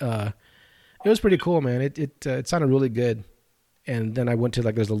 but it was pretty cool, man. It sounded really good. And then I went to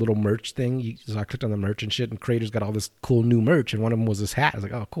there's a little merch thing. So I clicked on the merch and shit, and creators got all this cool new merch, and one of them was this hat. I was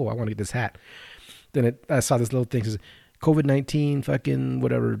like, oh, cool, I want to get this hat. Then I saw this little thing that says COVID-19 fucking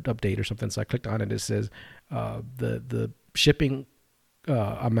whatever update or something. So I clicked on it. It says the shipping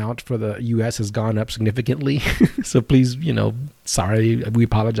amount for the U.S. has gone up significantly. So please, sorry, we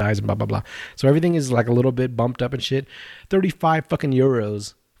apologize and blah, blah, blah. So everything is like a little bit bumped up and shit. 35 fucking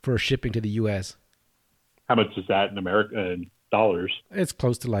euros for shipping to the U.S. How much is that in America in dollars? It's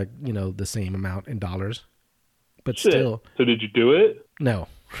close to the same amount in dollars, but shit. Still. So did you do it? No.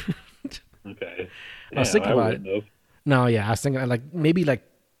 Okay. I was thinking about it. No, yeah, I was thinking maybe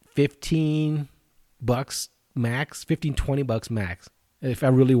 $15 max, $15-20 max if I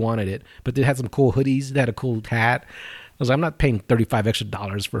really wanted it. But they had some cool hoodies. They had a cool hat. I was like, I'm not paying $35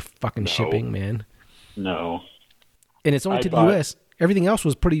 extra for fucking shipping, man. No. And it's only to the U.S. Everything else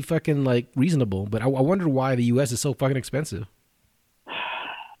was pretty fucking like reasonable, but I wonder why the U.S. is so fucking expensive.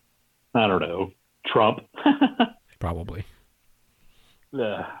 I don't know. Trump. Probably.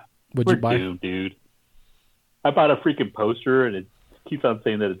 We're What'd you buy? doomed, dude. I bought a freaking poster, and it keeps on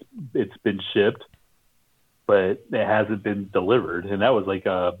saying that it's been shipped, but it hasn't been delivered, and that was like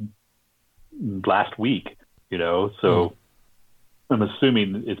last week, So I'm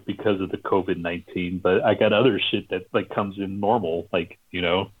assuming it's because of the COVID-19, but I got other shit that like comes in normal, like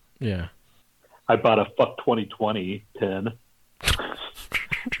Yeah. I bought a Fuck 2020 pin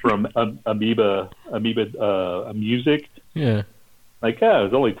from Amoeba Music. Yeah. Like, it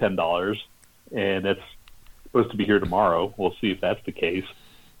was only $10, and that's supposed to be here tomorrow. We'll see if that's the case.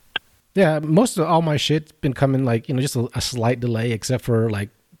 Yeah, most of all my shit's been coming like, just a slight delay, except for like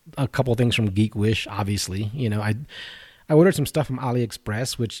a couple things from Geek Wish, obviously. I ordered some stuff from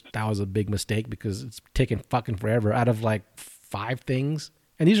AliExpress, which that was a big mistake because it's taking fucking forever out of like 5 things.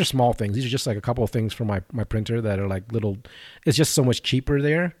 And these are small things. These are just like a couple of things for my printer that are like little, it's just so much cheaper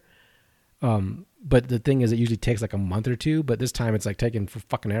there. But the thing is, it usually takes like a month or 2, but this time it's like taking for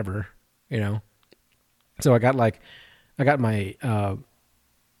fucking ever, So I got my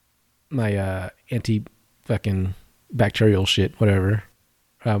anti fucking bacterial shit, whatever.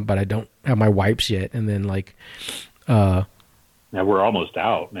 But I don't have my wipes yet. And then like, now we're almost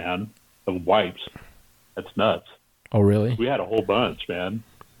out, man, of wipes. That's nuts. Oh, really? We had a whole bunch, man.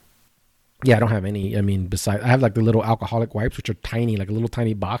 Yeah, I don't have any. I mean, besides, I have like the little alcoholic wipes, which are tiny, like a little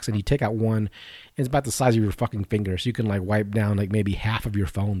tiny box, and you take out one, and it's about the size of your fucking finger, so you can like wipe down like maybe half of your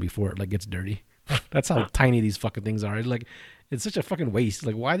phone before it like gets dirty. That's how tiny these fucking things are. It's such a fucking waste.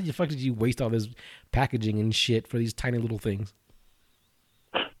 Like, why did you waste all this packaging and shit for these tiny little things?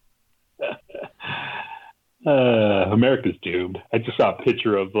 America's doomed. I just saw a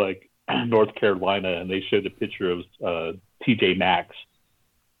picture of like North Carolina, and they showed a picture of TJ Maxx,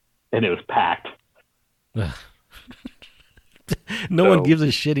 and it was packed. No one gives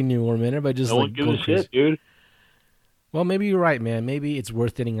a shit anymore, man. Everybody just no one gives a shit, dude. Well, maybe you're right, man. Maybe it's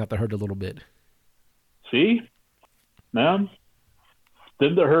worth thinning out the herd a little bit. See, man,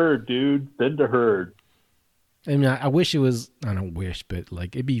 thin the herd, dude. Thin the herd. I mean, I wish it was. I don't wish, but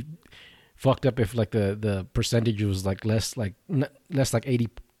like it'd be fucked up if like the percentage was like less like 80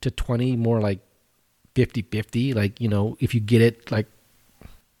 to 20, more like 50-50. Like, if you get it, like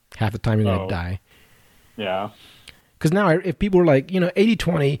half the time you're gonna die. Yeah. Because now if people were like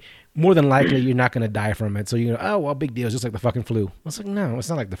 80-20, more than likely you're not gonna die from it. So oh well, big deal. It's just like the fucking flu. It's like, no, it's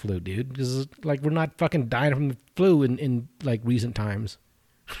not like the flu, dude. Because like we're not fucking dying from the flu in like recent times.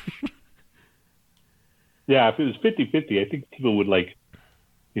 Yeah, if it was 50-50, I think people would like,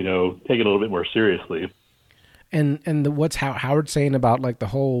 take it a little bit more seriously. And what's Howard saying about like the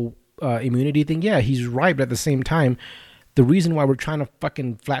whole immunity thing? Yeah, he's right, but at the same time, the reason why we're trying to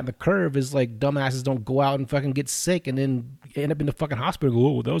fucking flatten the curve is like dumbasses don't go out and fucking get sick and then end up in the fucking hospital. And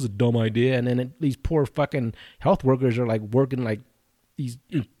go, oh, that was a dumb idea. And then these poor fucking health workers are like working like these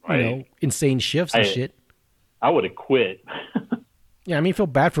insane shifts and shit. I would have quit. Yeah, I mean, I feel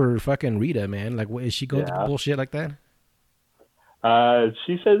bad for fucking Rita, man. Like, is she going through bullshit like that?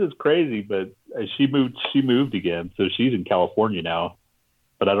 She says it's crazy, but she moved again, so she's in California now.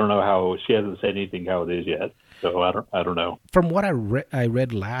 But I don't know how. She hasn't said anything how it is yet, so I don't know. From what I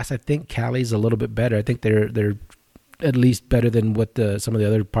read last, I think Cali's a little bit better. I think they're at least better than what some of the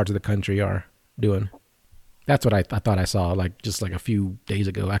other parts of the country are doing. That's what I thought I saw like just like a few days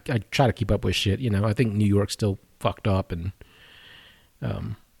ago. I try to keep up with shit. I think New York's still fucked up and.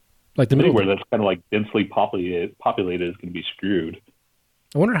 Like anywhere that's kind of like densely populated is going to be screwed.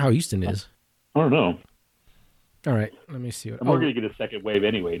 I wonder how Houston is. I don't know. All right, let me see. We're going to get a second wave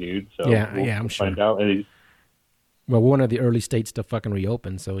anyway, dude. So yeah, I'm sure. Find out. Well, we're one of the early states to fucking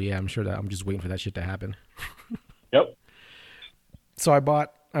reopen, so yeah, I'm sure that I'm just waiting for that shit to happen. Yep. So I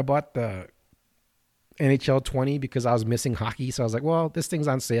bought the NHL 20 because I was missing hockey. So I was like, well, this thing's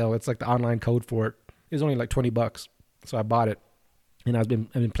on sale. It's like the online code for it. It was only like $20, so I bought it. And I've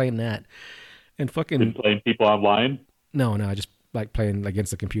been playing that, and fucking been playing people online. No, I just like playing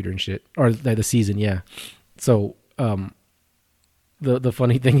against the computer and shit, or the season, yeah. So, the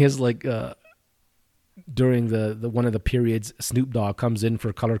funny thing is like during the one of the periods, Snoop Dogg comes in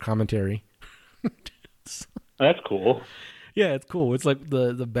for color commentary. That's cool. Yeah, it's cool. It's like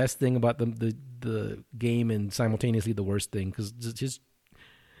the best thing about the game, and simultaneously the worst thing because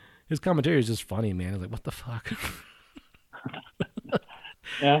his commentary is just funny, man. It's like, what the fuck.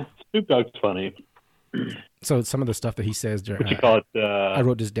 Yeah, Snoop Dogg's funny. So some of the stuff that he says, what you call it? I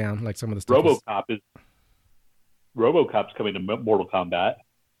wrote this down. Like some of the stuff. RoboCop's coming to Mortal Kombat.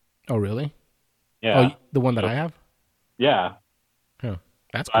 Oh, really? Yeah. Oh, the one that I have. Yeah.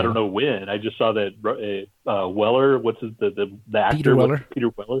 That's cool. I don't know when. I just saw that Weller, the actor? Peter Weller. Peter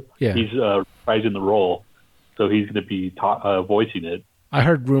Weller? Yeah. He's reprising the role. So he's going to be voicing it. I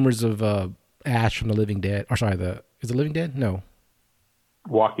heard rumors of Ash from The Living Dead. Or sorry, is it Living Dead? No.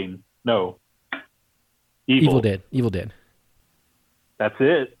 Walking. No. Evil Dead. That's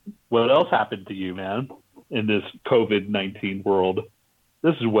it. What else happened to you, man, in this COVID-19 world?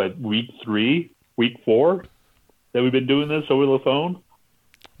 This is what, week 3, week 4 that we've been doing this over the phone?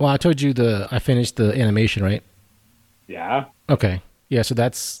 Well, I told you I finished the animation, right? Yeah. Okay. Yeah, so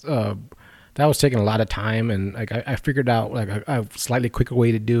that's that was taking a lot of time, and like I figured out like a slightly quicker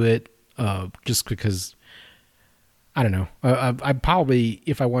way to do it, just because I don't know. I probably,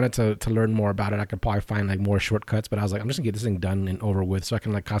 if I wanted to learn more about it, I could probably find like more shortcuts. But I was like, I'm just gonna get this thing done and over with, so I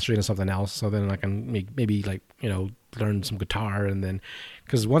can like concentrate on something else. So then I can maybe like learn some guitar, and then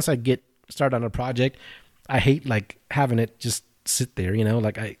because once I get started on a project, I hate like having it just sit there.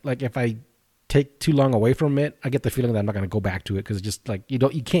 Like if I take too long away from it, I get the feeling that I'm not gonna go back to it because it's just like you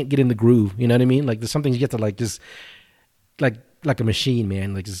can't get in the groove. You know what I mean? Like there's some things you get to like just like a machine,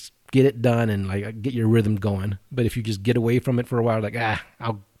 man. Like just get it done and like get your rhythm going. But if you just get away from it for a while, like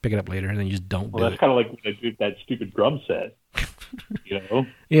I'll pick it up later, and then you just don't do it. Well, that's kind of like when I did that stupid drum set.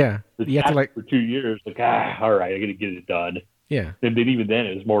 Yeah. You have to like for 2 years. Like all right, I got to get it done. Yeah. And then even then,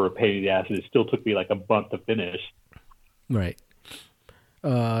 it was more of a pain in the ass, and it still took me like a month to finish. Right.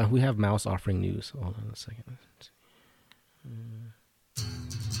 We have mouse offering news. Hold on a second.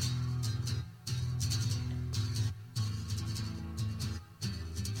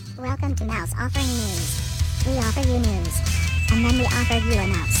 Welcome to Mouse Offering News. We offer you news, and then we offer you a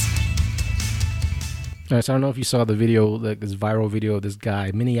mouse. All right, so I don't know if you saw the video, like this viral video of this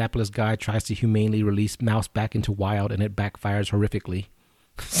guy. Minneapolis guy tries to humanely release mouse back into wild, and it backfires horrifically.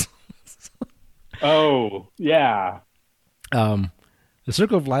 Oh, yeah. The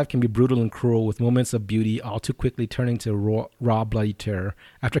circle of life can be brutal and cruel, with moments of beauty all too quickly turning to raw, bloody terror.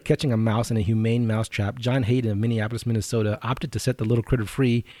 After catching a mouse in a humane mouse trap, John Hayden of Minneapolis, Minnesota, opted to set the little critter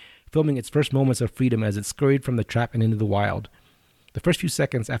free, filming its first moments of freedom as it scurried from the trap and into the wild. The first few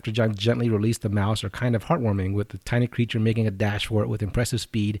seconds after John gently released the mouse are kind of heartwarming, with the tiny creature making a dash for it with impressive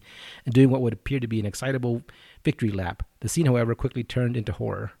speed and doing what would appear to be an excitable victory lap. The scene, however, quickly turned into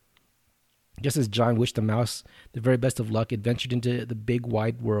horror. Just as John wished the mouse the very best of luck, it ventured into the big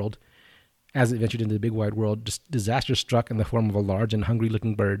wide world. As it ventured into the big wide world, disaster struck in the form of a large and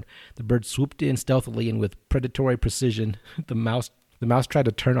hungry-looking bird. The bird swooped in stealthily and with predatory precision. The mouse tried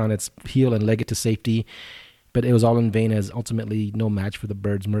to turn on its heel and leg it to safety, but it was all in vain, as ultimately no match for the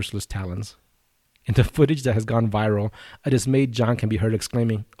bird's merciless talons. In the footage that has gone viral, a dismayed John can be heard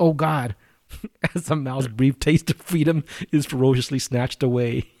exclaiming, "Oh God!" as the mouse's brief taste of freedom is ferociously snatched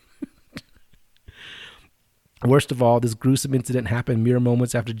away. Worst of all, this gruesome incident happened mere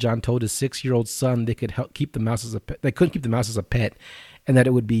moments after John told his 6-year-old son they could keep the mouse as a pet. They couldn't keep the mouse as a pet, and that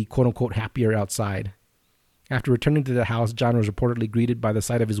it would be "quote unquote" happier outside. After returning to the house, John was reportedly greeted by the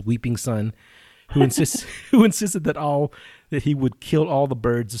sight of his weeping son, who insisted that he would kill all the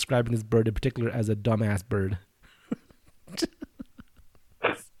birds, describing this bird in particular as a dumbass bird.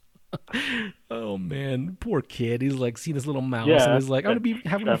 Oh man, poor kid. He's like seeing this little mouse, and he's like, "I'm gonna be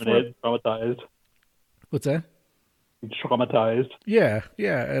having fun." Traumatized. What's that? Traumatized. Yeah,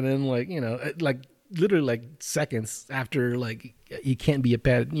 and then like literally like seconds after, like he can't be a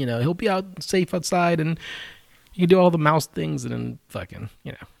pet. He'll be out safe outside, and you can do all the mouse things, and then fucking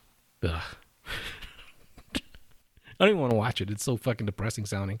ugh. I don't even want to watch it. It's so fucking depressing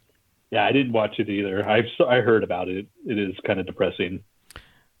sounding. Yeah, I didn't watch it either. I heard about it. It is kind of depressing.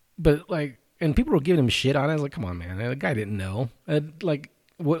 But like, and people were giving him shit on it. I was like, come on, man. The guy didn't know. Like,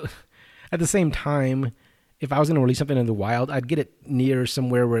 what? At the same time, if I was going to release something in the wild, I'd get it near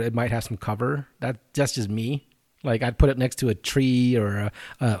somewhere where it might have some cover. That's just me. Like, I'd put it next to a tree or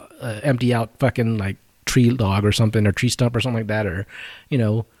a empty out fucking like tree log or something, or tree stump or something like that, or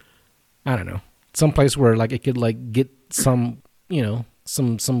I don't know, someplace where like it could like get some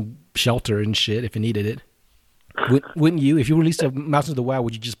some shelter and shit if it needed it. Wouldn't you? If you released a mouse into the wild,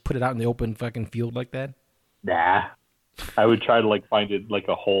 would you just put it out in the open fucking field like that? Nah. I would try to like find it like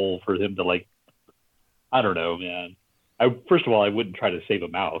a hole for him to like, I don't know, man. First of all, I wouldn't try to save a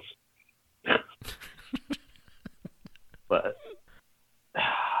mouse. But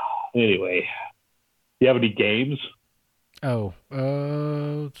anyway, do you have any games? Oh,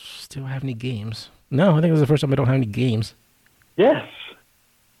 do I have any games? No, I think it was the first time I don't have any games. Yes.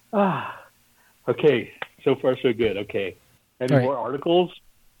 Okay. So far, so good. Okay. Any more articles?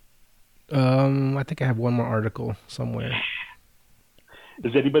 I think I have one more article somewhere.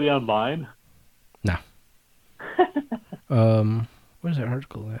 Is anybody online? No. Where's that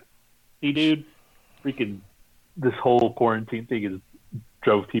article at? See, dude, freaking this whole quarantine thing has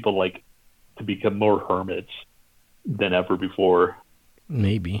drove people like to become more hermits than ever before.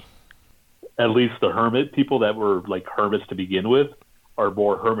 Maybe. At least the hermit people that were like hermits to begin with are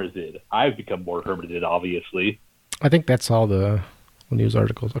more hermited. I've become more hermited, obviously. I think that's all the news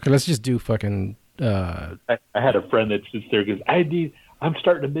articles. Okay, let's just do fucking. I had a friend that sits there and goes, I'm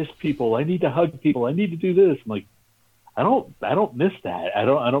starting to miss people. I need to hug people. I need to do this. I'm like, I don't miss that.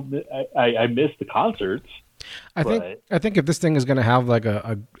 I miss the concerts. I think if this thing is gonna have like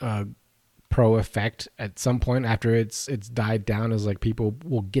a pro effect at some point after it's died down, is like people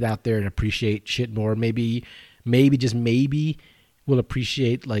will get out there and appreciate shit more. Maybe just maybe we'll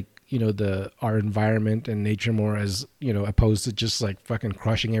appreciate like, you know, our environment and nature more, as, you know, opposed to just like fucking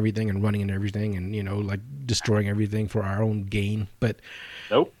crushing everything and running into everything and, you know, like destroying everything for our own gain. But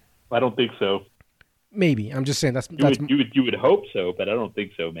nope, I don't think so. Maybe. I'm just saying you would hope so, but I don't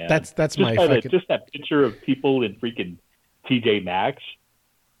think so, man. That's just just that picture of people in freaking TJ Maxx.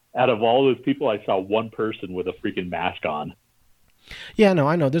 Out of all those people, I saw one person with a freaking mask on. Yeah, no,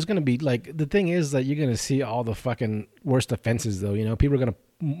 I know. There's going to be like, the thing is that you're going to see all the fucking worst offenses though. You know, people are going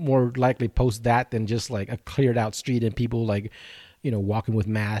to more likely post that than just like a cleared out street and people like, you know, walking with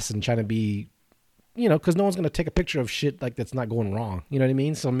masks and trying to be, you know, because no one's going to take a picture of shit like that's not going wrong. You know what I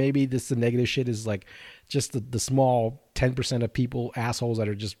mean? So maybe the negative shit is like just the small 10% of people, assholes that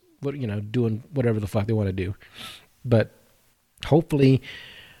are just, you know, doing whatever the fuck they want to do. But hopefully,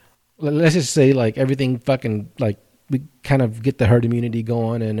 let's just say like everything fucking like we kind of get the herd immunity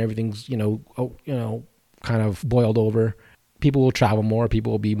going and everything's, you know, kind of boiled over. People will travel more.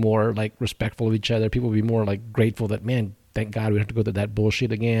 People will be more like respectful of each other. People will be more like grateful that, man, thank God we don't have to go through that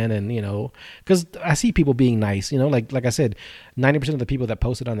bullshit again. And, you know, because I see people being nice, you know, like I said, 90% of the people that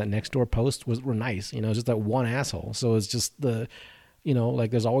posted on that Nextdoor post were nice, you know, just that one asshole. So it's just you know, like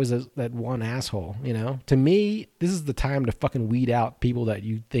there's always that one asshole, you know. To me, this is the time to fucking weed out people that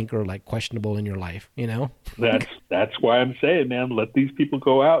you think are like questionable in your life, you know. That's why I'm saying, man, let these people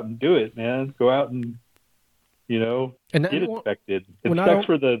go out and do it, man. Go out and, you know, get infected. It sucks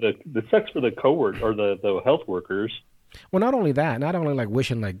for the coworkers or the health workers. Well, not only that, not only like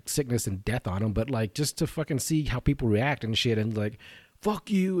wishing like sickness and death on them, but like just to fucking see how people react and shit, and like,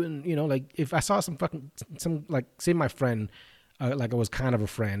 fuck you, and, you know, like if I saw some like, say my friend. Like I was kind of a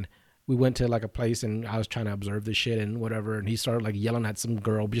friend. We went to like a place and I was trying to observe this shit and whatever. And he started like yelling at some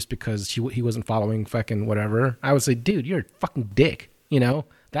girl just because he wasn't following fucking whatever. I would say, dude, you're a fucking dick. You know,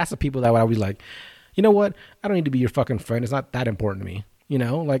 that's the people that I would be like, you know what? I don't need to be your fucking friend. It's not that important to me. You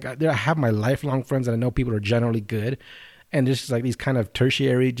know, like I have my lifelong friends and I know people are generally good. And just like these kind of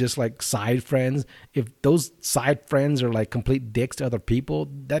tertiary, just like side friends. If those side friends are like complete dicks to other people,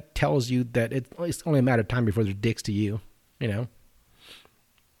 that tells you that it's only a matter of time before they're dicks to you. You know,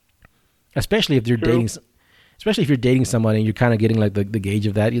 especially if you're dating somebody and you're kind of getting like the gauge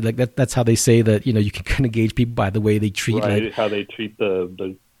of that. Like that's how they say that, you know, you can kind of gauge people by the way they treat, right? Like, how they treat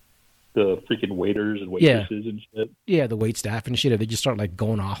the freaking waiters and waitresses and shit. Yeah, the wait staff and shit. They just start like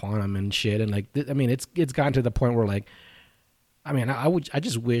going off on them and shit. And like, I mean, it's gotten to the point where like, I mean, I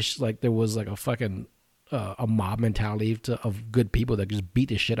just wish like there was like a fucking a mob mentality of good people that just beat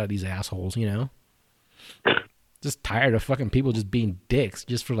the shit out of these assholes. You know. Just tired of fucking people just being dicks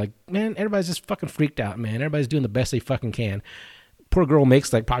just for like, man, everybody's just fucking freaked out, man. Everybody's doing the best they fucking can. Poor girl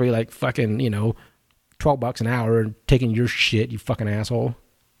makes like probably like fucking, you know, $12 an hour and taking your shit, you fucking asshole.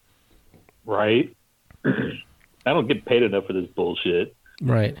 Right. I don't get paid enough for this bullshit.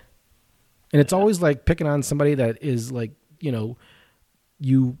 Right. And it's always like picking on somebody that is like, you know,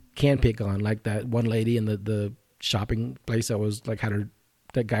 you can pick on, like that one lady in the shopping place that was like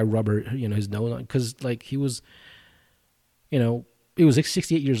that guy rub her, you know, his nose on, because like he was, you know, he was like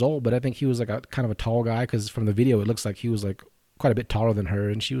 68 years old, but I think he was like a kind of a tall guy, because from the video it looks like he was like quite a bit taller than her,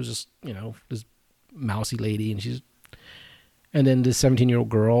 and she was just, you know, this mousy lady, and then this 17-year-old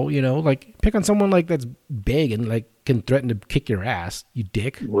girl, you know, like pick on someone like that's big and like can threaten to kick your ass, you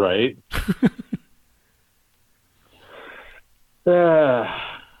dick. Right.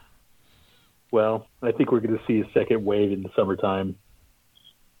 Well, I think we're going to see a second wave in the summertime.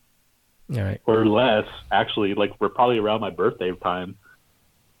 All right. Or less, actually. Like we're probably around my birthday time.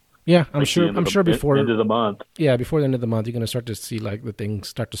 Yeah, I'm sure before end of the month. Yeah, before the end of the month, you're gonna start to see like the things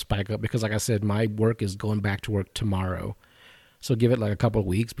start to spike up, because, like I said, my work is going back to work tomorrow. So give it like a couple of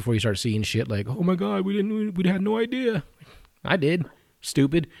weeks before you start seeing shit like, oh my God, we had no idea. I did.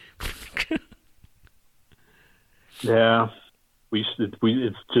 Stupid. Yeah,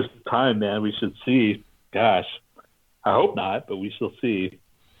 it's just time, man. We should see. Gosh, I hope not, but we shall see.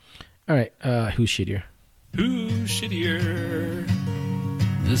 All right, who's shittier? Who's shittier?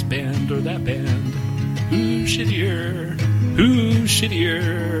 This band or that band? Who's shittier? Who's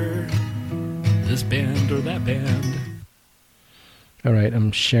shittier? This band or that band? All right,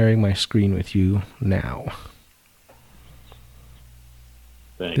 I'm sharing my screen with you now.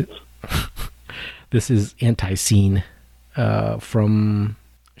 Thanks. This is Anti-Scene from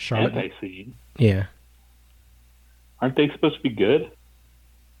Charlotte. Anti-Scene? Yeah. Aren't they supposed to be good?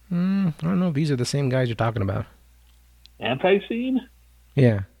 I don't know if these are the same guys you're talking about. Anti-Scene?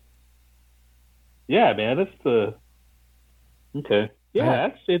 Yeah. Yeah, man, that's the... Okay. Yeah,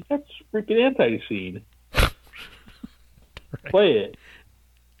 that's freaking Anti-Scene. Right. Play it.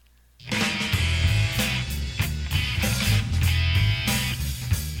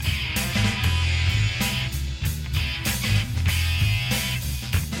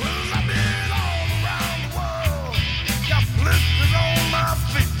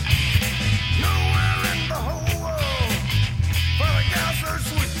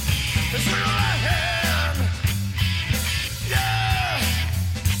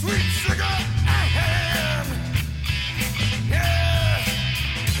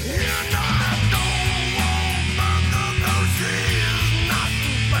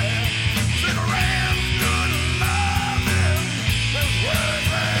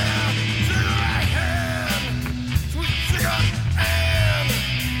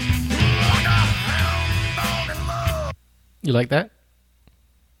 You like that?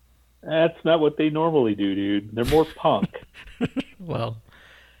 That's not what they normally do, dude. They're more punk. Well,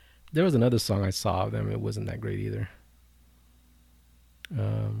 there was another song I saw of them. It wasn't that great either.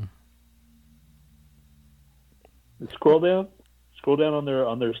 Scroll down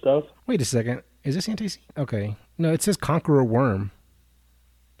on their stuff. Wait a second. Is this Anti-Scene? Okay. No, it says Conqueror Worm.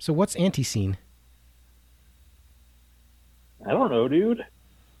 So what's Anti-Scene? I don't know, dude.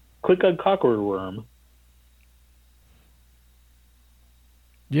 Click on Conqueror Worm.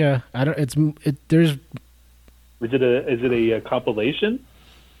 Yeah, I don't. There's Is it a compilation?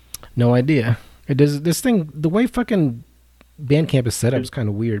 no idea. It does this thing. The way fucking Bandcamp is set up is kind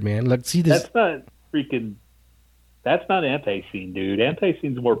of weird, man. Like, see this? That's not Anti-Scene, dude.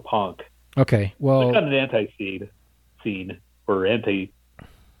 Anti-Scene's more punk. Okay, well, Click on an Anti-Scene or anti.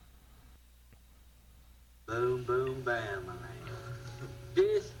 Boom, boom, bam.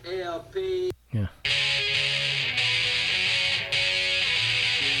 This LP. yeah.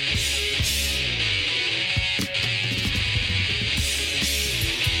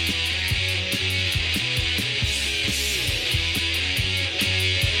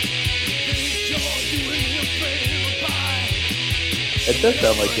 It does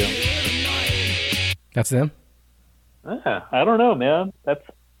sound like him. That's them. I don't know, man. That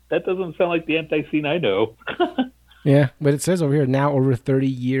doesn't sound like the Anti-Scene I know. Yeah, but it says over here now, over 30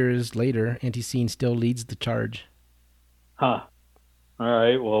 years later, Anti-Scene still leads the charge. Huh. All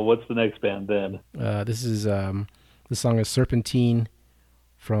right. Well, what's the next band then? This is the song is Serpentine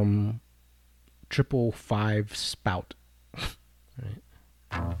from 555 Spout. Right.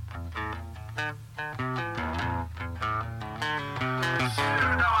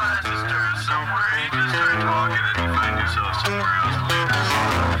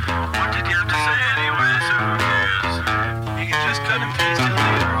 What did you have to say anyway? So who cares? You can just cut and paste it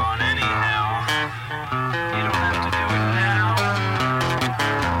later on anyhow. You don't have to do it now.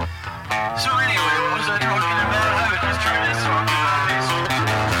 So anyway, what was I talking about? I was just trying to talk about these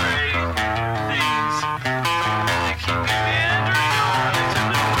great things that keep me meandering on into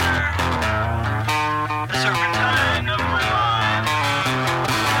nowhere. The serpentine of my mind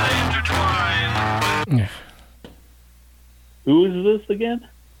that I intertwine. Yeah. Who is this again?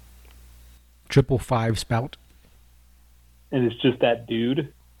 555 Spout. And it's just that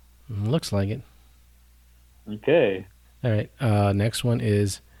dude? Looks like it. Okay. All right. Next one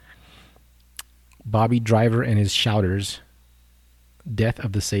is Bobby Driver and his Shouters. Death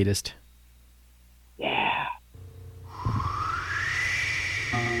of the Sadist. Yeah.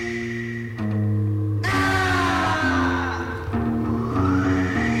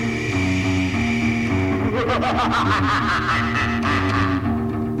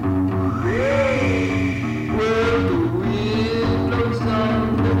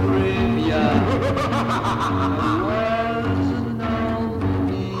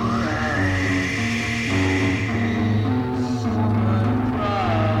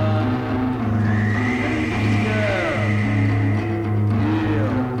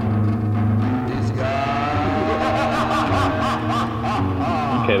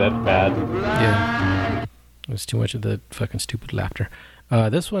 Okay, that's bad. Yeah. It was too much of the fucking stupid laughter.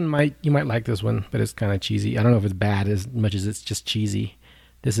 This one you might like this one, but it's kind of cheesy. I don't know if it's bad as much as it's just cheesy.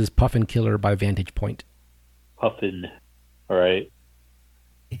 This is Puffin' Killer by Vantage Point. Puffin. All right.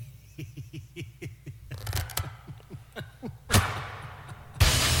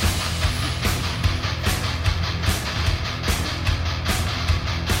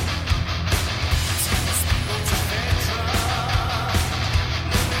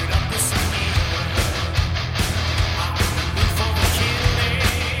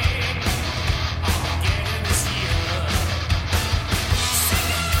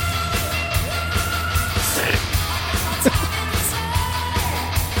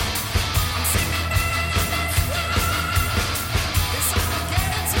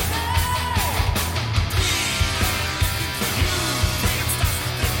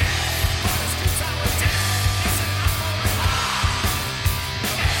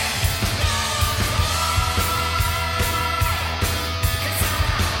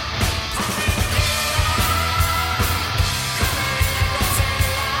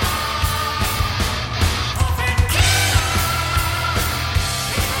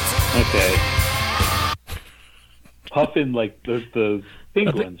 Okay. Puffin, like the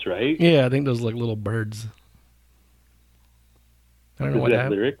penguins, right? Yeah, I think those like little birds. I don't know Is what that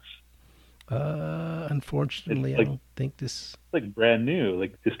happened. lyrics? Unfortunately, It's I like- don't think this. It's like brand new.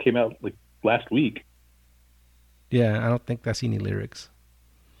 Like this came out like last week. Yeah, I don't think that's any lyrics.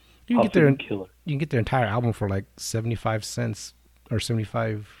 You can get Puffin their Killer. you can get their entire album for like 75 cents or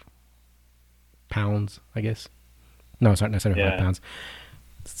 75 pounds, I guess. No, sorry, not 75 Yeah. pounds.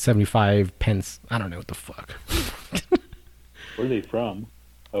 75 pence. I don't know what the fuck. Where are they from?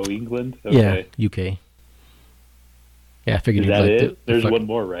 Oh, England? Okay. Yeah, UK. Yeah, I figured Is you'd that like it? There's fuck- one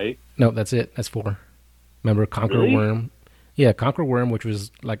more, right? No, that's it. That's 4. Remember Conquer Really? Worm? Yeah, Conquer Worm, which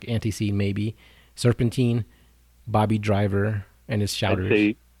was like Anti-Seed maybe. Serpentine, Bobby Driver, and his shouters. I'd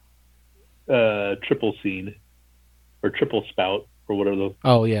say triple scene or triple spout or whatever the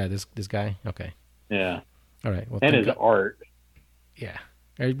Oh yeah, this guy. Okay. yeah. All right. Well, And thank his God- art. Yeah.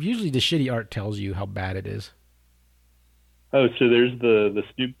 Usually the shitty art tells you how bad it is. Oh, so there's the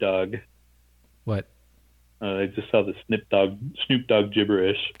Snoop Dogg. What? I just saw the Snoop Dogg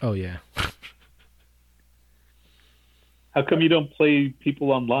gibberish. Oh yeah. How come you don't play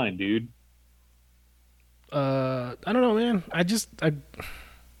people online, dude? I don't know, man. Just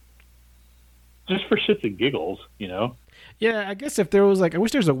for shits and giggles, you know? Yeah, I guess if there was like, I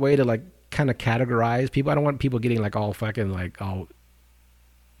wish there was a way to like kind of categorize people. I don't want people getting like all fucking like all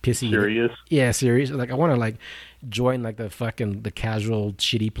pissy. Serious? Yeah, serious. Like I want to like join like the casual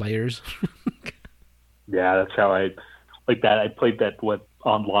shitty players. Yeah, that's how I like that. I played that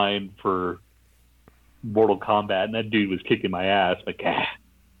online for Mortal Kombat, and that dude was kicking my ass. Like,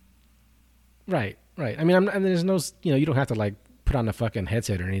 Right. I mean, and there's no, you don't have to like put on a fucking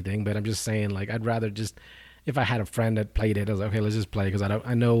headset or anything. But I'm just saying, like, I'd rather just, if I had a friend that played it, I was like, okay, let's just play because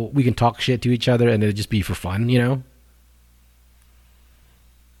I know we can talk shit to each other and it'd just be for fun, you know.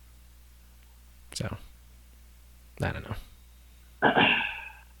 So, I don't know.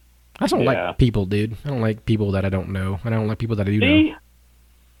 I just don't Yeah. like people, dude. I don't like people that I don't know. I don't like people that I do know. see?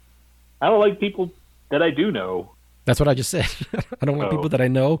 I don't like people that I do know. That's what I just said. I don't like Oh. people that I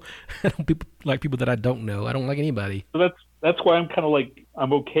know. I don't like people that I don't know. I don't like anybody. So that's why I'm kind of like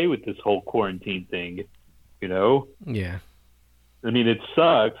I'm okay with this whole quarantine thing, you know. Yeah. I mean, it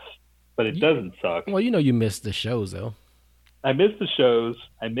sucks, but it doesn't suck. Well, you missed the shows though. I miss the shows.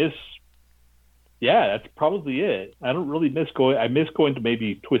 Yeah, that's probably it. I don't really miss going. I miss going to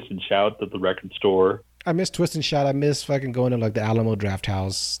maybe Twist and Shout at the record store. I miss Twist and Shout. I miss fucking going to like the Alamo Draft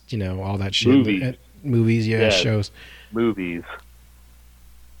House. All that shit. Movies. Movies, yeah, Yeah. shows. Movies.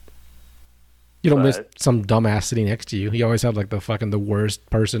 You don't miss But- some dumbass sitting next to you. You always have like the worst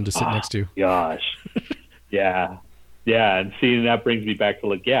person to sit next to. Gosh. Yeah. Yeah, and seeing that brings me back to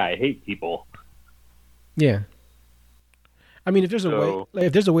like, yeah, I hate people. Yeah. I mean, if there's a way, So- like,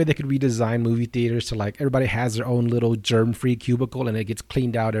 if there's a way they could redesign movie theaters to like everybody has their own little germ-free cubicle and it gets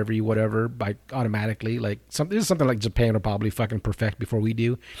cleaned out every whatever by automatically, like this is something like Japan will probably fucking perfect before we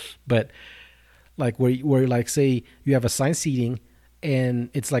do, but like where like say you have assigned seating and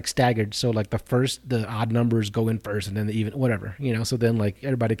it's like staggered, so like the odd numbers go in first and then the even whatever, so then like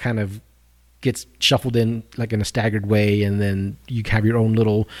everybody kind of gets shuffled in like in a staggered way, and then you have your own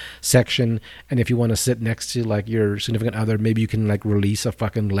little section, and if you want to sit next to like your significant other, maybe you can like release a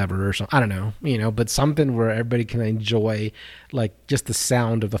fucking lever or something. I don't know, but something where everybody can enjoy like just the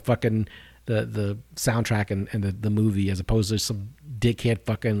sound of the fucking the soundtrack and the movie, as opposed to some dickhead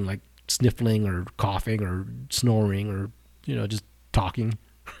fucking like sniffling or coughing or snoring or just talking.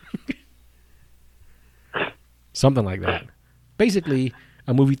 Something like that. Basically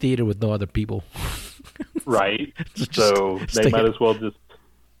a movie theater with no other people. Right. Just So stay they might in- as well just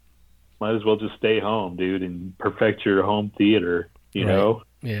Might as well just stay home, dude, and perfect your home theater. You know?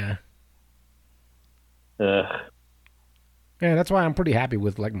 Yeah. Ugh. Yeah, that's why I'm pretty happy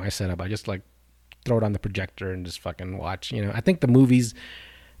with like my setup. I just like throw it on the projector and just fucking watch. You know, I think the movies,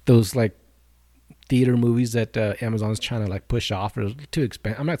 those like theater movies that Amazon's trying to like push off are too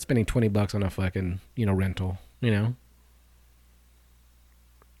expensive. I'm not spending $20 on a fucking rental. You know,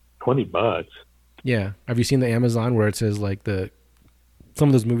 $20. Yeah. Have you seen the Amazon where it says like some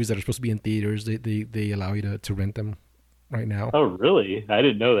of those movies that are supposed to be in theaters, they allow you to rent them right now? Oh, really? I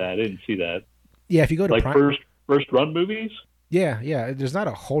didn't know that. I didn't see that. Yeah, if you go to like Prime, first run movies. Yeah. There's not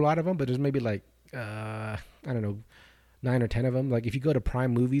a whole lot of them, but there's maybe like I don't know, 9 or 10 of them. Like if you go to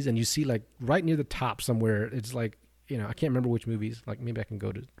Prime Movies and you see like right near the top somewhere, it's like I can't remember which movies. Like maybe I can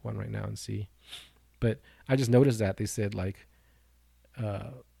go to one right now and see. But I just noticed that they said like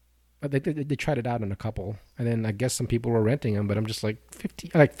they tried it out in a couple, and then I guess some people were renting them. But I'm just like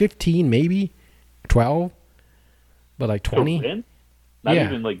 15 maybe 12, but like 20. Not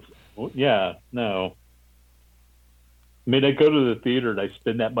even like no. I mean, I go to the theater and I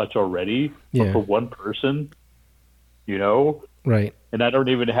spend that much already for one person, right? And I don't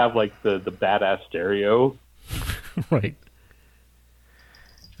even have like the badass stereo, right?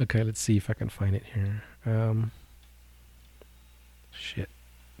 Okay, let's see if I can find it here. Shit,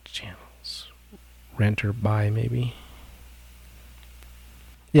 channels, rent or buy maybe.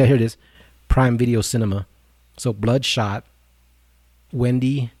 Yeah, here it is, Prime Video Cinema. So Bloodshot,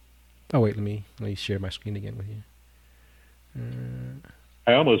 Wendy. Oh wait, let me share my screen again with you.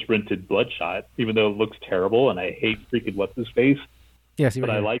 I almost rented Bloodshot, even though it looks terrible, and I hate freaking what's his face. Yeah, see, but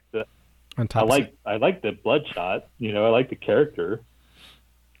right I here. like the. On top I like the Bloodshot. I like the character.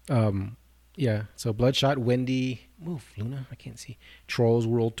 Yeah. So Bloodshot, Wendy, move Luna. I can't see. Trolls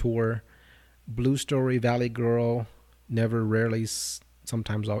World Tour, Blue Story, Valley Girl, Never, Rarely,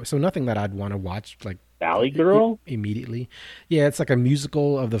 Sometimes, Always. So nothing that I'd want to watch like Valley Girl immediately. Yeah, it's like a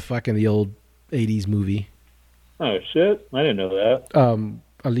musical of the old 80s movie. Oh shit! I didn't know that.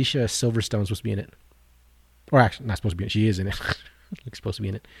 Alicia Silverstone's supposed to be in it, or actually not supposed to be in it. She is in it. Like supposed to be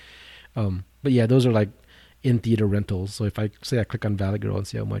in it. But yeah, those are like in theater rentals. So if I click on Valley Girl and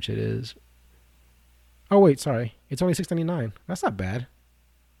see how much it is. Oh wait, sorry, it's only $6.99. That's not bad.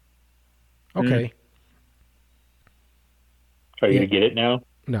 Okay. Are you gonna get it now?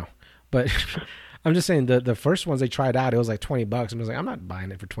 No, but I'm just saying the first ones they tried out, it was like $20. I'm just like, I'm not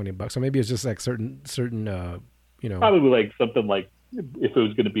buying it for $20. So maybe it's just like certain Probably like something like if it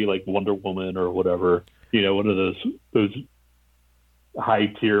was going to be like Wonder Woman or whatever, one of those high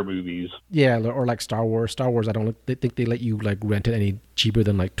tier movies. Yeah, or like Star Wars. Star Wars, I don't think they let you like rent it any cheaper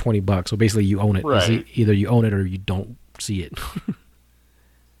than like $20. So basically, you own it. Right. Either you own it or you don't see it.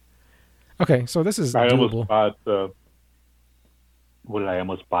 Okay, so this is I doable. almost bought. What did I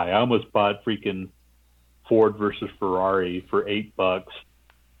almost buy? I almost bought freaking Ford versus Ferrari for $8.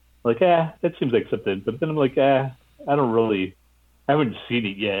 Like, that seems like something. But then I'm like, I haven't seen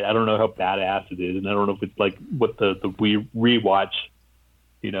it yet. I don't know how badass it is, and I don't know if it's like what the rewatch,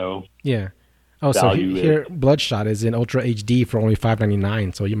 Yeah. Oh, so value here is. Bloodshot is in Ultra HD for only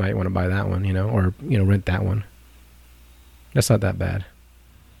 $5.99. So you might want to buy that one, or rent that one. That's not that bad.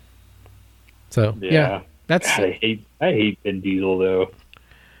 So yeah, that's. God, I hate Vin Diesel though.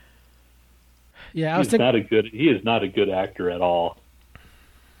 Yeah, He is not a good actor at all.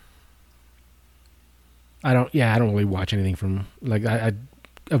 I don't really watch anything from like I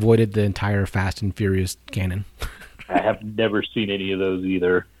avoided the entire Fast and Furious canon. I have never seen any of those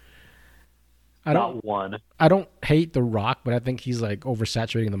either. Not one. I don't hate The Rock, but I think he's like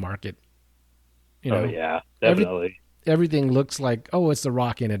oversaturating the market. Oh yeah, definitely. Everything looks like, oh, it's The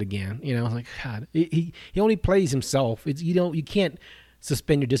Rock in it again. Like God, he only plays himself. It's you can't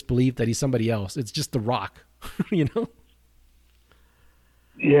suspend your disbelief that he's somebody else. It's just The Rock.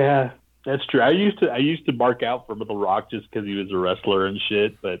 Yeah. That's true. I used to mark out for The Rock just because he was a wrestler and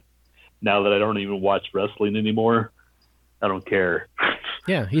shit. But now that I don't even watch wrestling anymore, I don't care.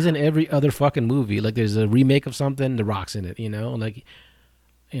 Yeah, he's in every other fucking movie. Like there's a remake of something, The Rock's in it. And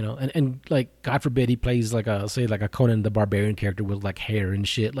like God forbid he plays like a Conan the Barbarian character with like hair and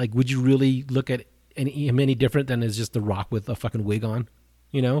shit. Like, would you really look at him any different than is just The Rock with a fucking wig on?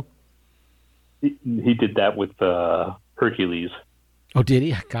 He did that with Hercules. Oh, did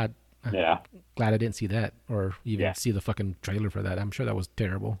he? God. Yeah. Glad I didn't see that or even see the fucking trailer for that. I'm sure that was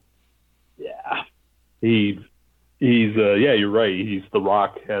terrible. Yeah. He's you're right. He's The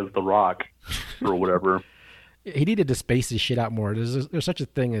Rock as The Rock or whatever. He needed to space his shit out more. There's such a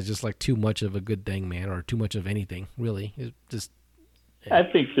thing as just like too much of a good thing, man, or too much of anything, really. It's just. Yeah.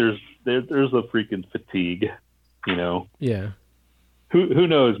 I think there's a freaking fatigue, Yeah. who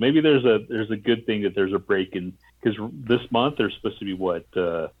knows? Maybe there's a good thing that there's a break in, because this month there's supposed to be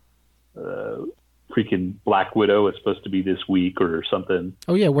freaking Black Widow is supposed to be this week or something.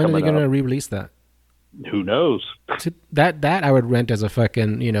 Oh yeah, when are they going to re-release that? Who knows? That I would rent as a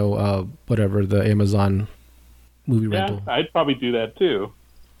fucking whatever, the Amazon movie rental. I'd probably do that too,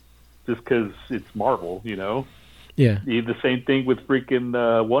 just because it's Marvel, Yeah. The same thing with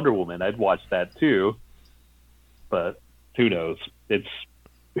freaking Wonder Woman. I'd watch that too, but who knows?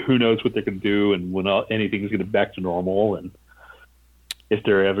 Who knows what they're going to do, and when anything's going to be back to normal, and if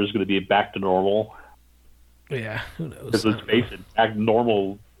there ever is going to be back to normal. Yeah, who knows? Because let's face it,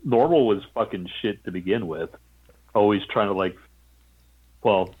 normal was fucking shit to begin with. Always trying to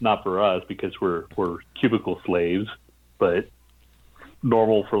well, not for us because we're cubicle slaves, but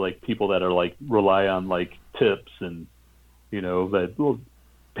normal for people that are rely on tips and that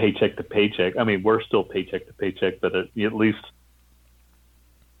paycheck to paycheck. I mean, we're still paycheck to paycheck, but at least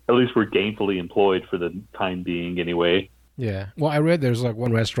we're gainfully employed for the time being anyway. Yeah. Well, I read there's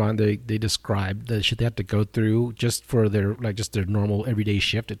one restaurant they described the shit they have to go through just for their just their normal everyday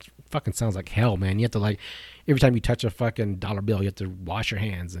shift. It fucking sounds like hell, man. You have to every time you touch a fucking dollar bill, you have to wash your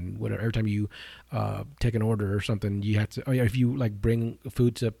hands, and whatever. Every time you take an order or something, you have to. Oh yeah, if you bring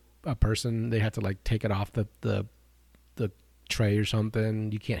food to a person, they have to take it off the tray or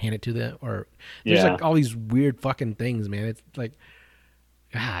something. You can't hand it to them, or there's all these weird fucking things, man. It's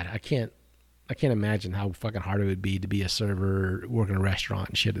God, I can't imagine how fucking hard it would be to be a server, work in a restaurant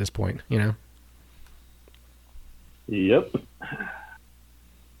and shit at this point, Yep.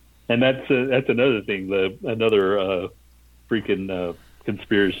 And that's another thing. Another freaking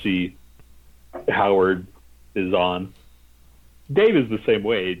conspiracy Howard is on. Dave is the same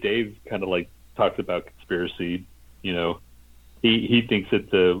way. Dave kind of talks about conspiracy. He thinks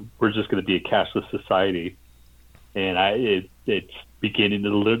that we're just going to be a cashless society, and it's beginning to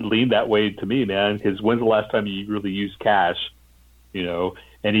lean that way to me, man. Because when's the last time you really used cash? And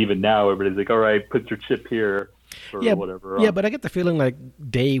even now, everybody's like, "All right, put your chip here." Or whatever. Yeah, but I get the feeling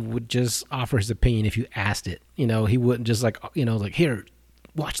Dave would just offer his opinion if you asked it. He wouldn't just here,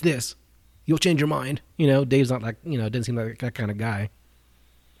 watch this, you'll change your mind. Dave's not doesn't seem like that kind of guy.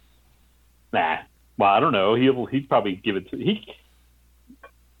 Nah. Well, I don't know. He'd probably give it to he'd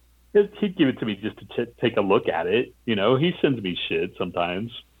give it to me just to take a look at it. He sends me shit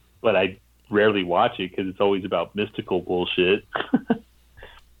sometimes, but I rarely watch it because it's always about mystical bullshit.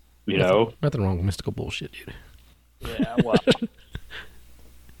 Nothing wrong with mystical bullshit, dude. Yeah, well,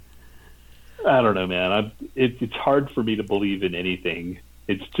 I don't know, man. It's hard for me to believe in anything.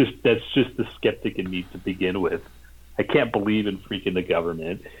 That's just the skeptic in me to begin with. I can't believe in freaking the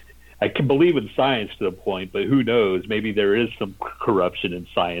government. I can believe in science to a point, but who knows? Maybe there is some corruption in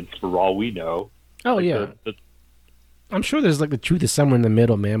science for all we know. Oh, yeah. I'm sure there's the truth is somewhere in the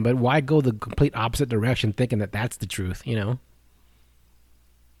middle, man, but why go the complete opposite direction thinking that that's the truth,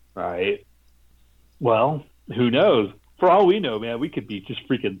 Right. Well, who knows? For all we know, man, we could be just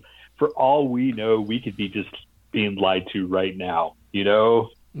for all we know, we could be just being lied to right now,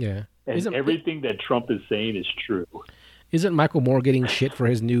 Yeah. And everything that Trump is saying is true. Isn't Michael Moore getting shit for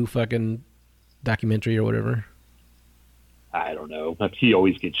his new fucking documentary or whatever? I don't know. He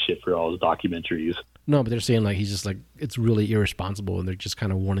always gets shit for all his documentaries. No, but they're saying he's just it's really irresponsible, and they're just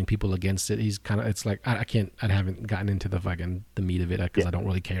kind of warning people against it. He's kind of I haven't gotten into the meat of it because I don't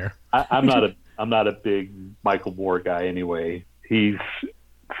really care. I'm not a big Michael Moore guy anyway.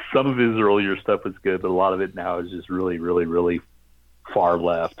 Some of his earlier stuff was good, but a lot of it now is just really, really, really far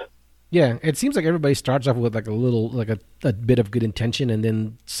left. Yeah, it seems like everybody starts off with a bit of good intention, and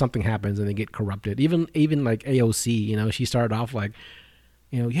then something happens and they get corrupted. Even AOC, she started off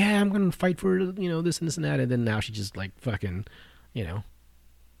yeah, I'm going to fight for, this and this and that. And then now she just fucking, I don't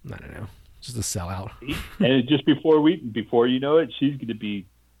know, just a sellout. And just before you know it, she's going to be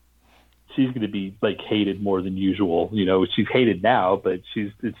hated more than usual. She's hated now, but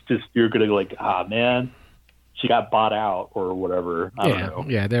it's just, you're going to man, she got bought out or whatever. I don't know.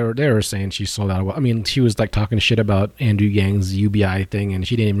 Yeah. They were saying she sold out. I mean, she was talking shit about Andrew Yang's UBI thing, and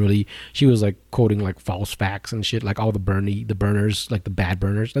she didn't even really. She was quoting false facts and shit, all the burners, the bad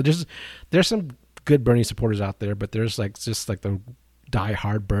burners. There's some good Bernie supporters out there, but there's just the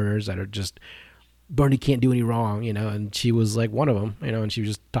die-hard burners that are just Bernie can't do any wrong, And she was one of them, and she was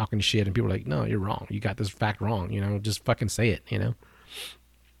just talking shit, and people were like, "No, you're wrong. You got this fact wrong. Just fucking say it,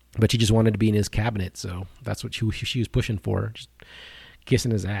 But she just wanted to be in his cabinet, so that's what she was pushing for, just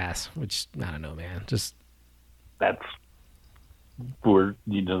kissing his ass. Which I don't know, man. Just that's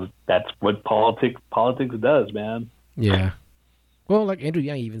what politics does, man. Yeah. Well, Andrew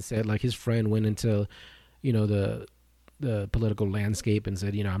Yang even said his friend went into, the the political landscape and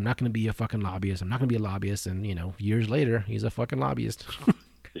said, I'm not going to be a fucking lobbyist. I'm not going to be a lobbyist. And, years later, he's a fucking lobbyist.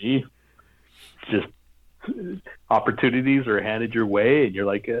 See? Just opportunities are handed your way, and you're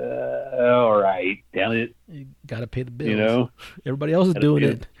like, all right, damn it. You got to pay the bills. Everybody else is doing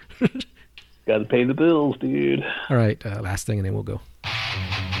it. Got to pay the bills, dude. All right, last thing, and then we'll go.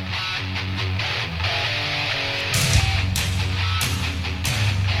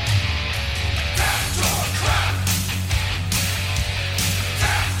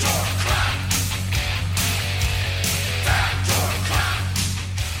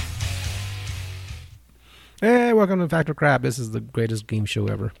 Hey, welcome to Factor Crap. This is the greatest game show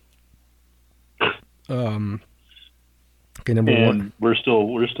ever. Okay, number one. We're still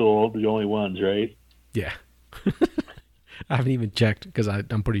the only ones, right? Yeah. I haven't even checked because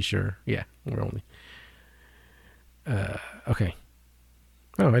I'm pretty sure. Yeah, we're only. Okay.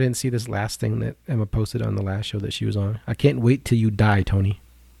 Oh, I didn't see this last thing that Emma posted on the last show that she was on. I can't wait till you die, Tony.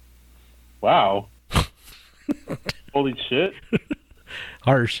 Wow. Holy shit.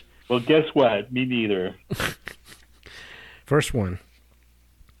 Harsh. Well, guess what? Me neither. First one.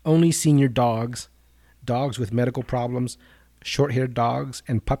 Only senior dogs, dogs with medical problems, short-haired dogs,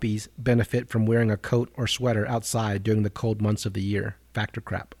 and puppies benefit from wearing a coat or sweater outside during the cold months of the year. Factor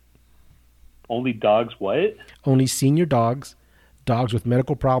crap. Only dogs what? Only senior dogs, dogs with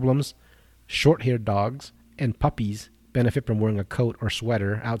medical problems, short-haired dogs, and puppies benefit from wearing a coat or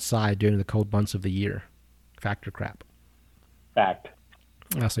sweater outside during the cold months of the year. Factor crap. Fact.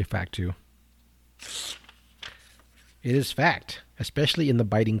 I'll say fact too. It is fact, especially in the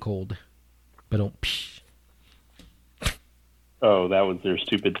biting cold. But don't. Oh, that was their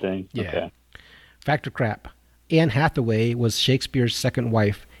stupid thing? Yeah. Okay. Fact or crap. Anne Hathaway was Shakespeare's second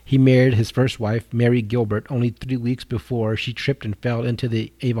wife. He married his first wife, Mary Gilbert, only 3 weeks before she tripped and fell into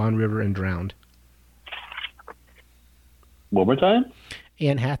the Avon River and drowned. One more time?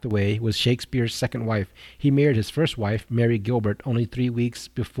 Anne Hathaway was Shakespeare's second wife. He married his first wife, Mary Gilbert, only 3 weeks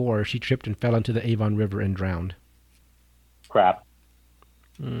before she tripped and fell into the Avon River and drowned. Crap.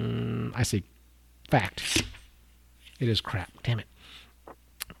 I say fact. It is crap. Damn it.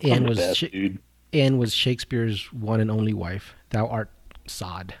 Anne was Shakespeare's one and only wife. Thou art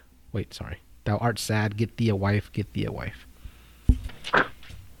sod. Wait, sorry. Thou art sad. Get thee a wife. Get thee a wife.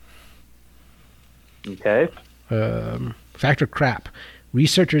 Okay. Fact or crap.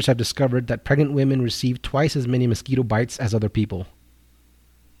 Researchers have discovered that pregnant women receive twice as many mosquito bites as other people.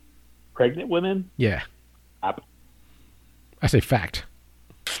 Pregnant women? Yeah. Crap. I say fact.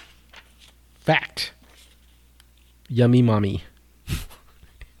 Fact. Yummy mommy.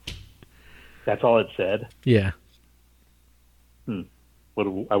 That's all it said? Yeah.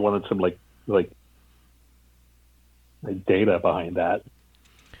 I wanted some like data behind that.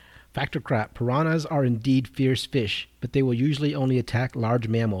 Fact or crap. Piranhas are indeed fierce fish, but they will usually only attack large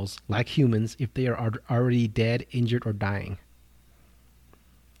mammals, like humans, if they are already dead, injured, or dying.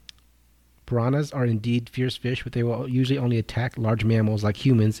 Piranhas are indeed fierce fish, but they will usually only attack large mammals, like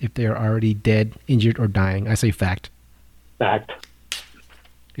humans, if they are already dead, injured, or dying. I say fact. Fact.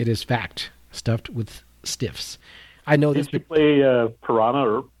 It is fact. Stuffed with stiffs. I know this. Did you play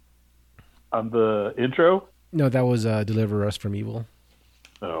Piranha on the intro? No, that was Deliver Us from Evil.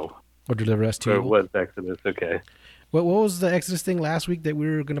 Oh. Or Deliver Us to It Evil. was Exodus, okay. What was the Exodus thing last week that we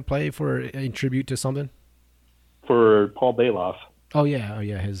were going to play for in tribute to something? For Paul Bailoff. Oh, yeah,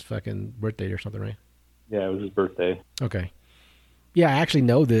 his fucking birthday or something, right? Yeah, it was his birthday. Okay. Yeah, I actually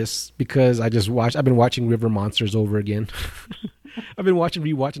know this because I've been watching River Monsters over again. I've been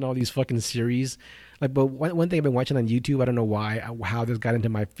rewatching all these fucking series. But one thing I've been watching on YouTube, I don't know how this got into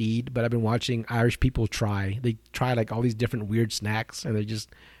my feed, but I've been watching Irish people try. They try like all these different weird snacks, and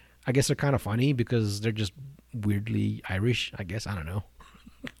I guess they're kind of funny because they're just weirdly Irish, I guess. I don't know.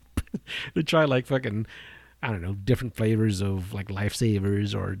 They try like fucking, I don't know, different flavors of like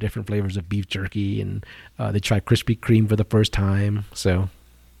Lifesavers or different flavors of beef jerky, and they try Krispy Kreme for the first time. So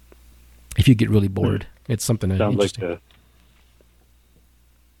if you get really bored, it's something interesting. Like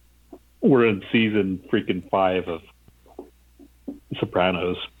we're in season freaking 5 of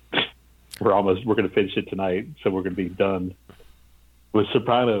Sopranos. We're going to finish it tonight, so we're going to be done with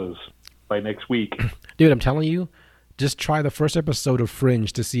Sopranos by next week. Dude, I'm telling you, just try the first episode of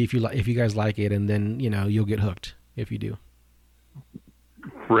Fringe to see if you guys like it, and then you'll get hooked if you do.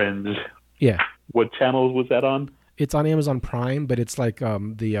 Fringe. Yeah. What channel was that on? It's on Amazon Prime, but it's like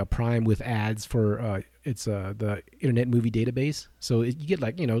the Prime with ads for it's the Internet Movie Database. So you get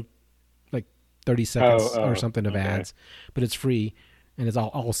like 30 seconds or something of ads, but it's free, and it's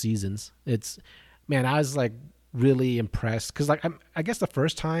all seasons. I was like really impressed because like I guess the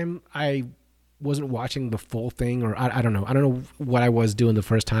first time I wasn't watching the full thing, or I don't know. I don't know what I was doing the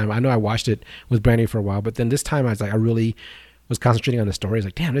first time. I know I watched it with Brandy for a while, but then this time I was like, I really was concentrating on the story. I was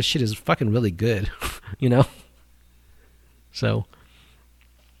like, damn, this shit is fucking really good, you know? So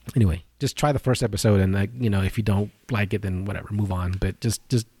anyway, just try the first episode, and like, you know, if you don't like it, then whatever, move on. But just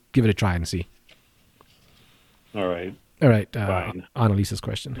give it a try and see. All right. Fine. Annalisa's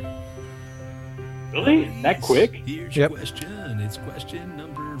question. Really? That quick? Here's your question. It's question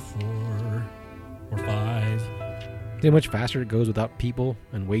number 4 or 5. See how much faster it goes without people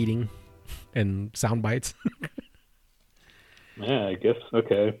and waiting and sound bites. Yeah, I guess.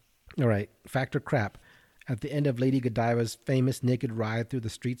 Okay. All right. Fact or crap? At the end of Lady Godiva's famous naked ride through the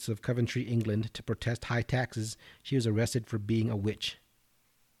streets of Coventry, England, to protest high taxes, she was arrested for being a witch.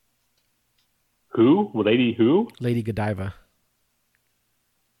 Who? Lady who? Lady Godiva.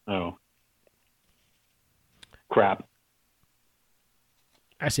 Oh. Crap.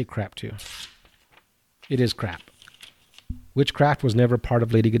 I say crap too. It is crap. Witchcraft was never part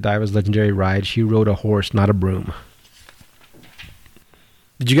of Lady Godiva's legendary ride. She rode a horse, not a broom.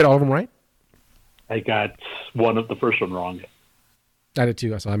 Did you get all of them right? I got the first one wrong. I did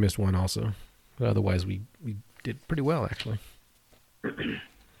too, so I missed one also. But otherwise, we did pretty well, actually.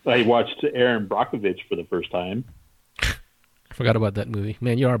 I watched Aaron Brockovich for the first time. I forgot about that movie.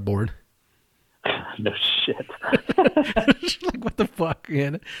 Man, you are bored. No shit. Like, what the fuck,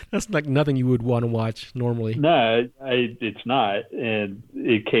 man? That's like nothing you would want to watch normally. No, it's not. And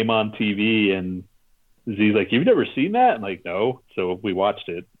it came on TV, and Z's like, "You've never seen that?" I'm like, "No." So we watched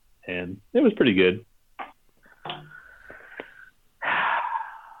it, and it was pretty good.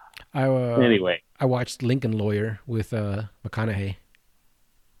 Anyway, I watched Lincoln Lawyer with McConaughey.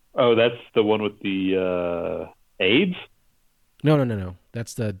 Oh, that's the one with the AIDS? No.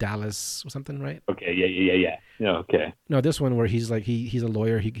 That's the Dallas or something, right? Okay, yeah. Yeah, okay. No, this one where he's like he's a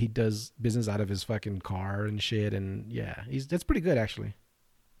lawyer. He does business out of his fucking car and shit, and yeah, that's pretty good actually.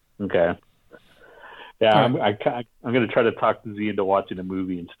 Okay. Yeah, I'm gonna try to talk Z into watching a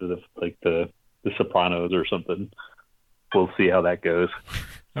movie instead of like the Sopranos or something. We'll see how that goes.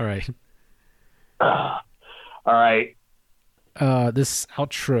 All right. All right. This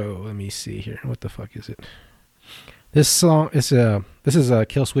outro. Let me see here. What the fuck is it? This song is this is a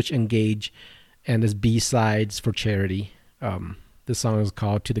Kill Switch Engage, and this B-sides for charity. This song is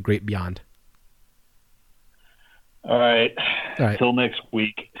called To the Great Beyond. All right. All right. Till next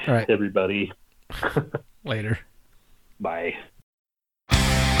week. All right, everybody. Later. Bye.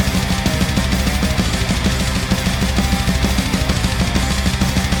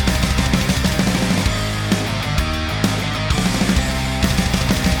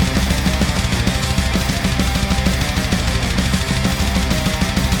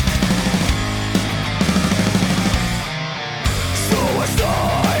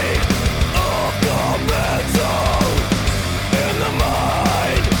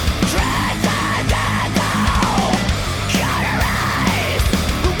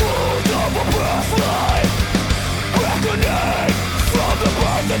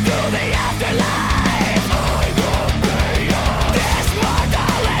 To the afterlife.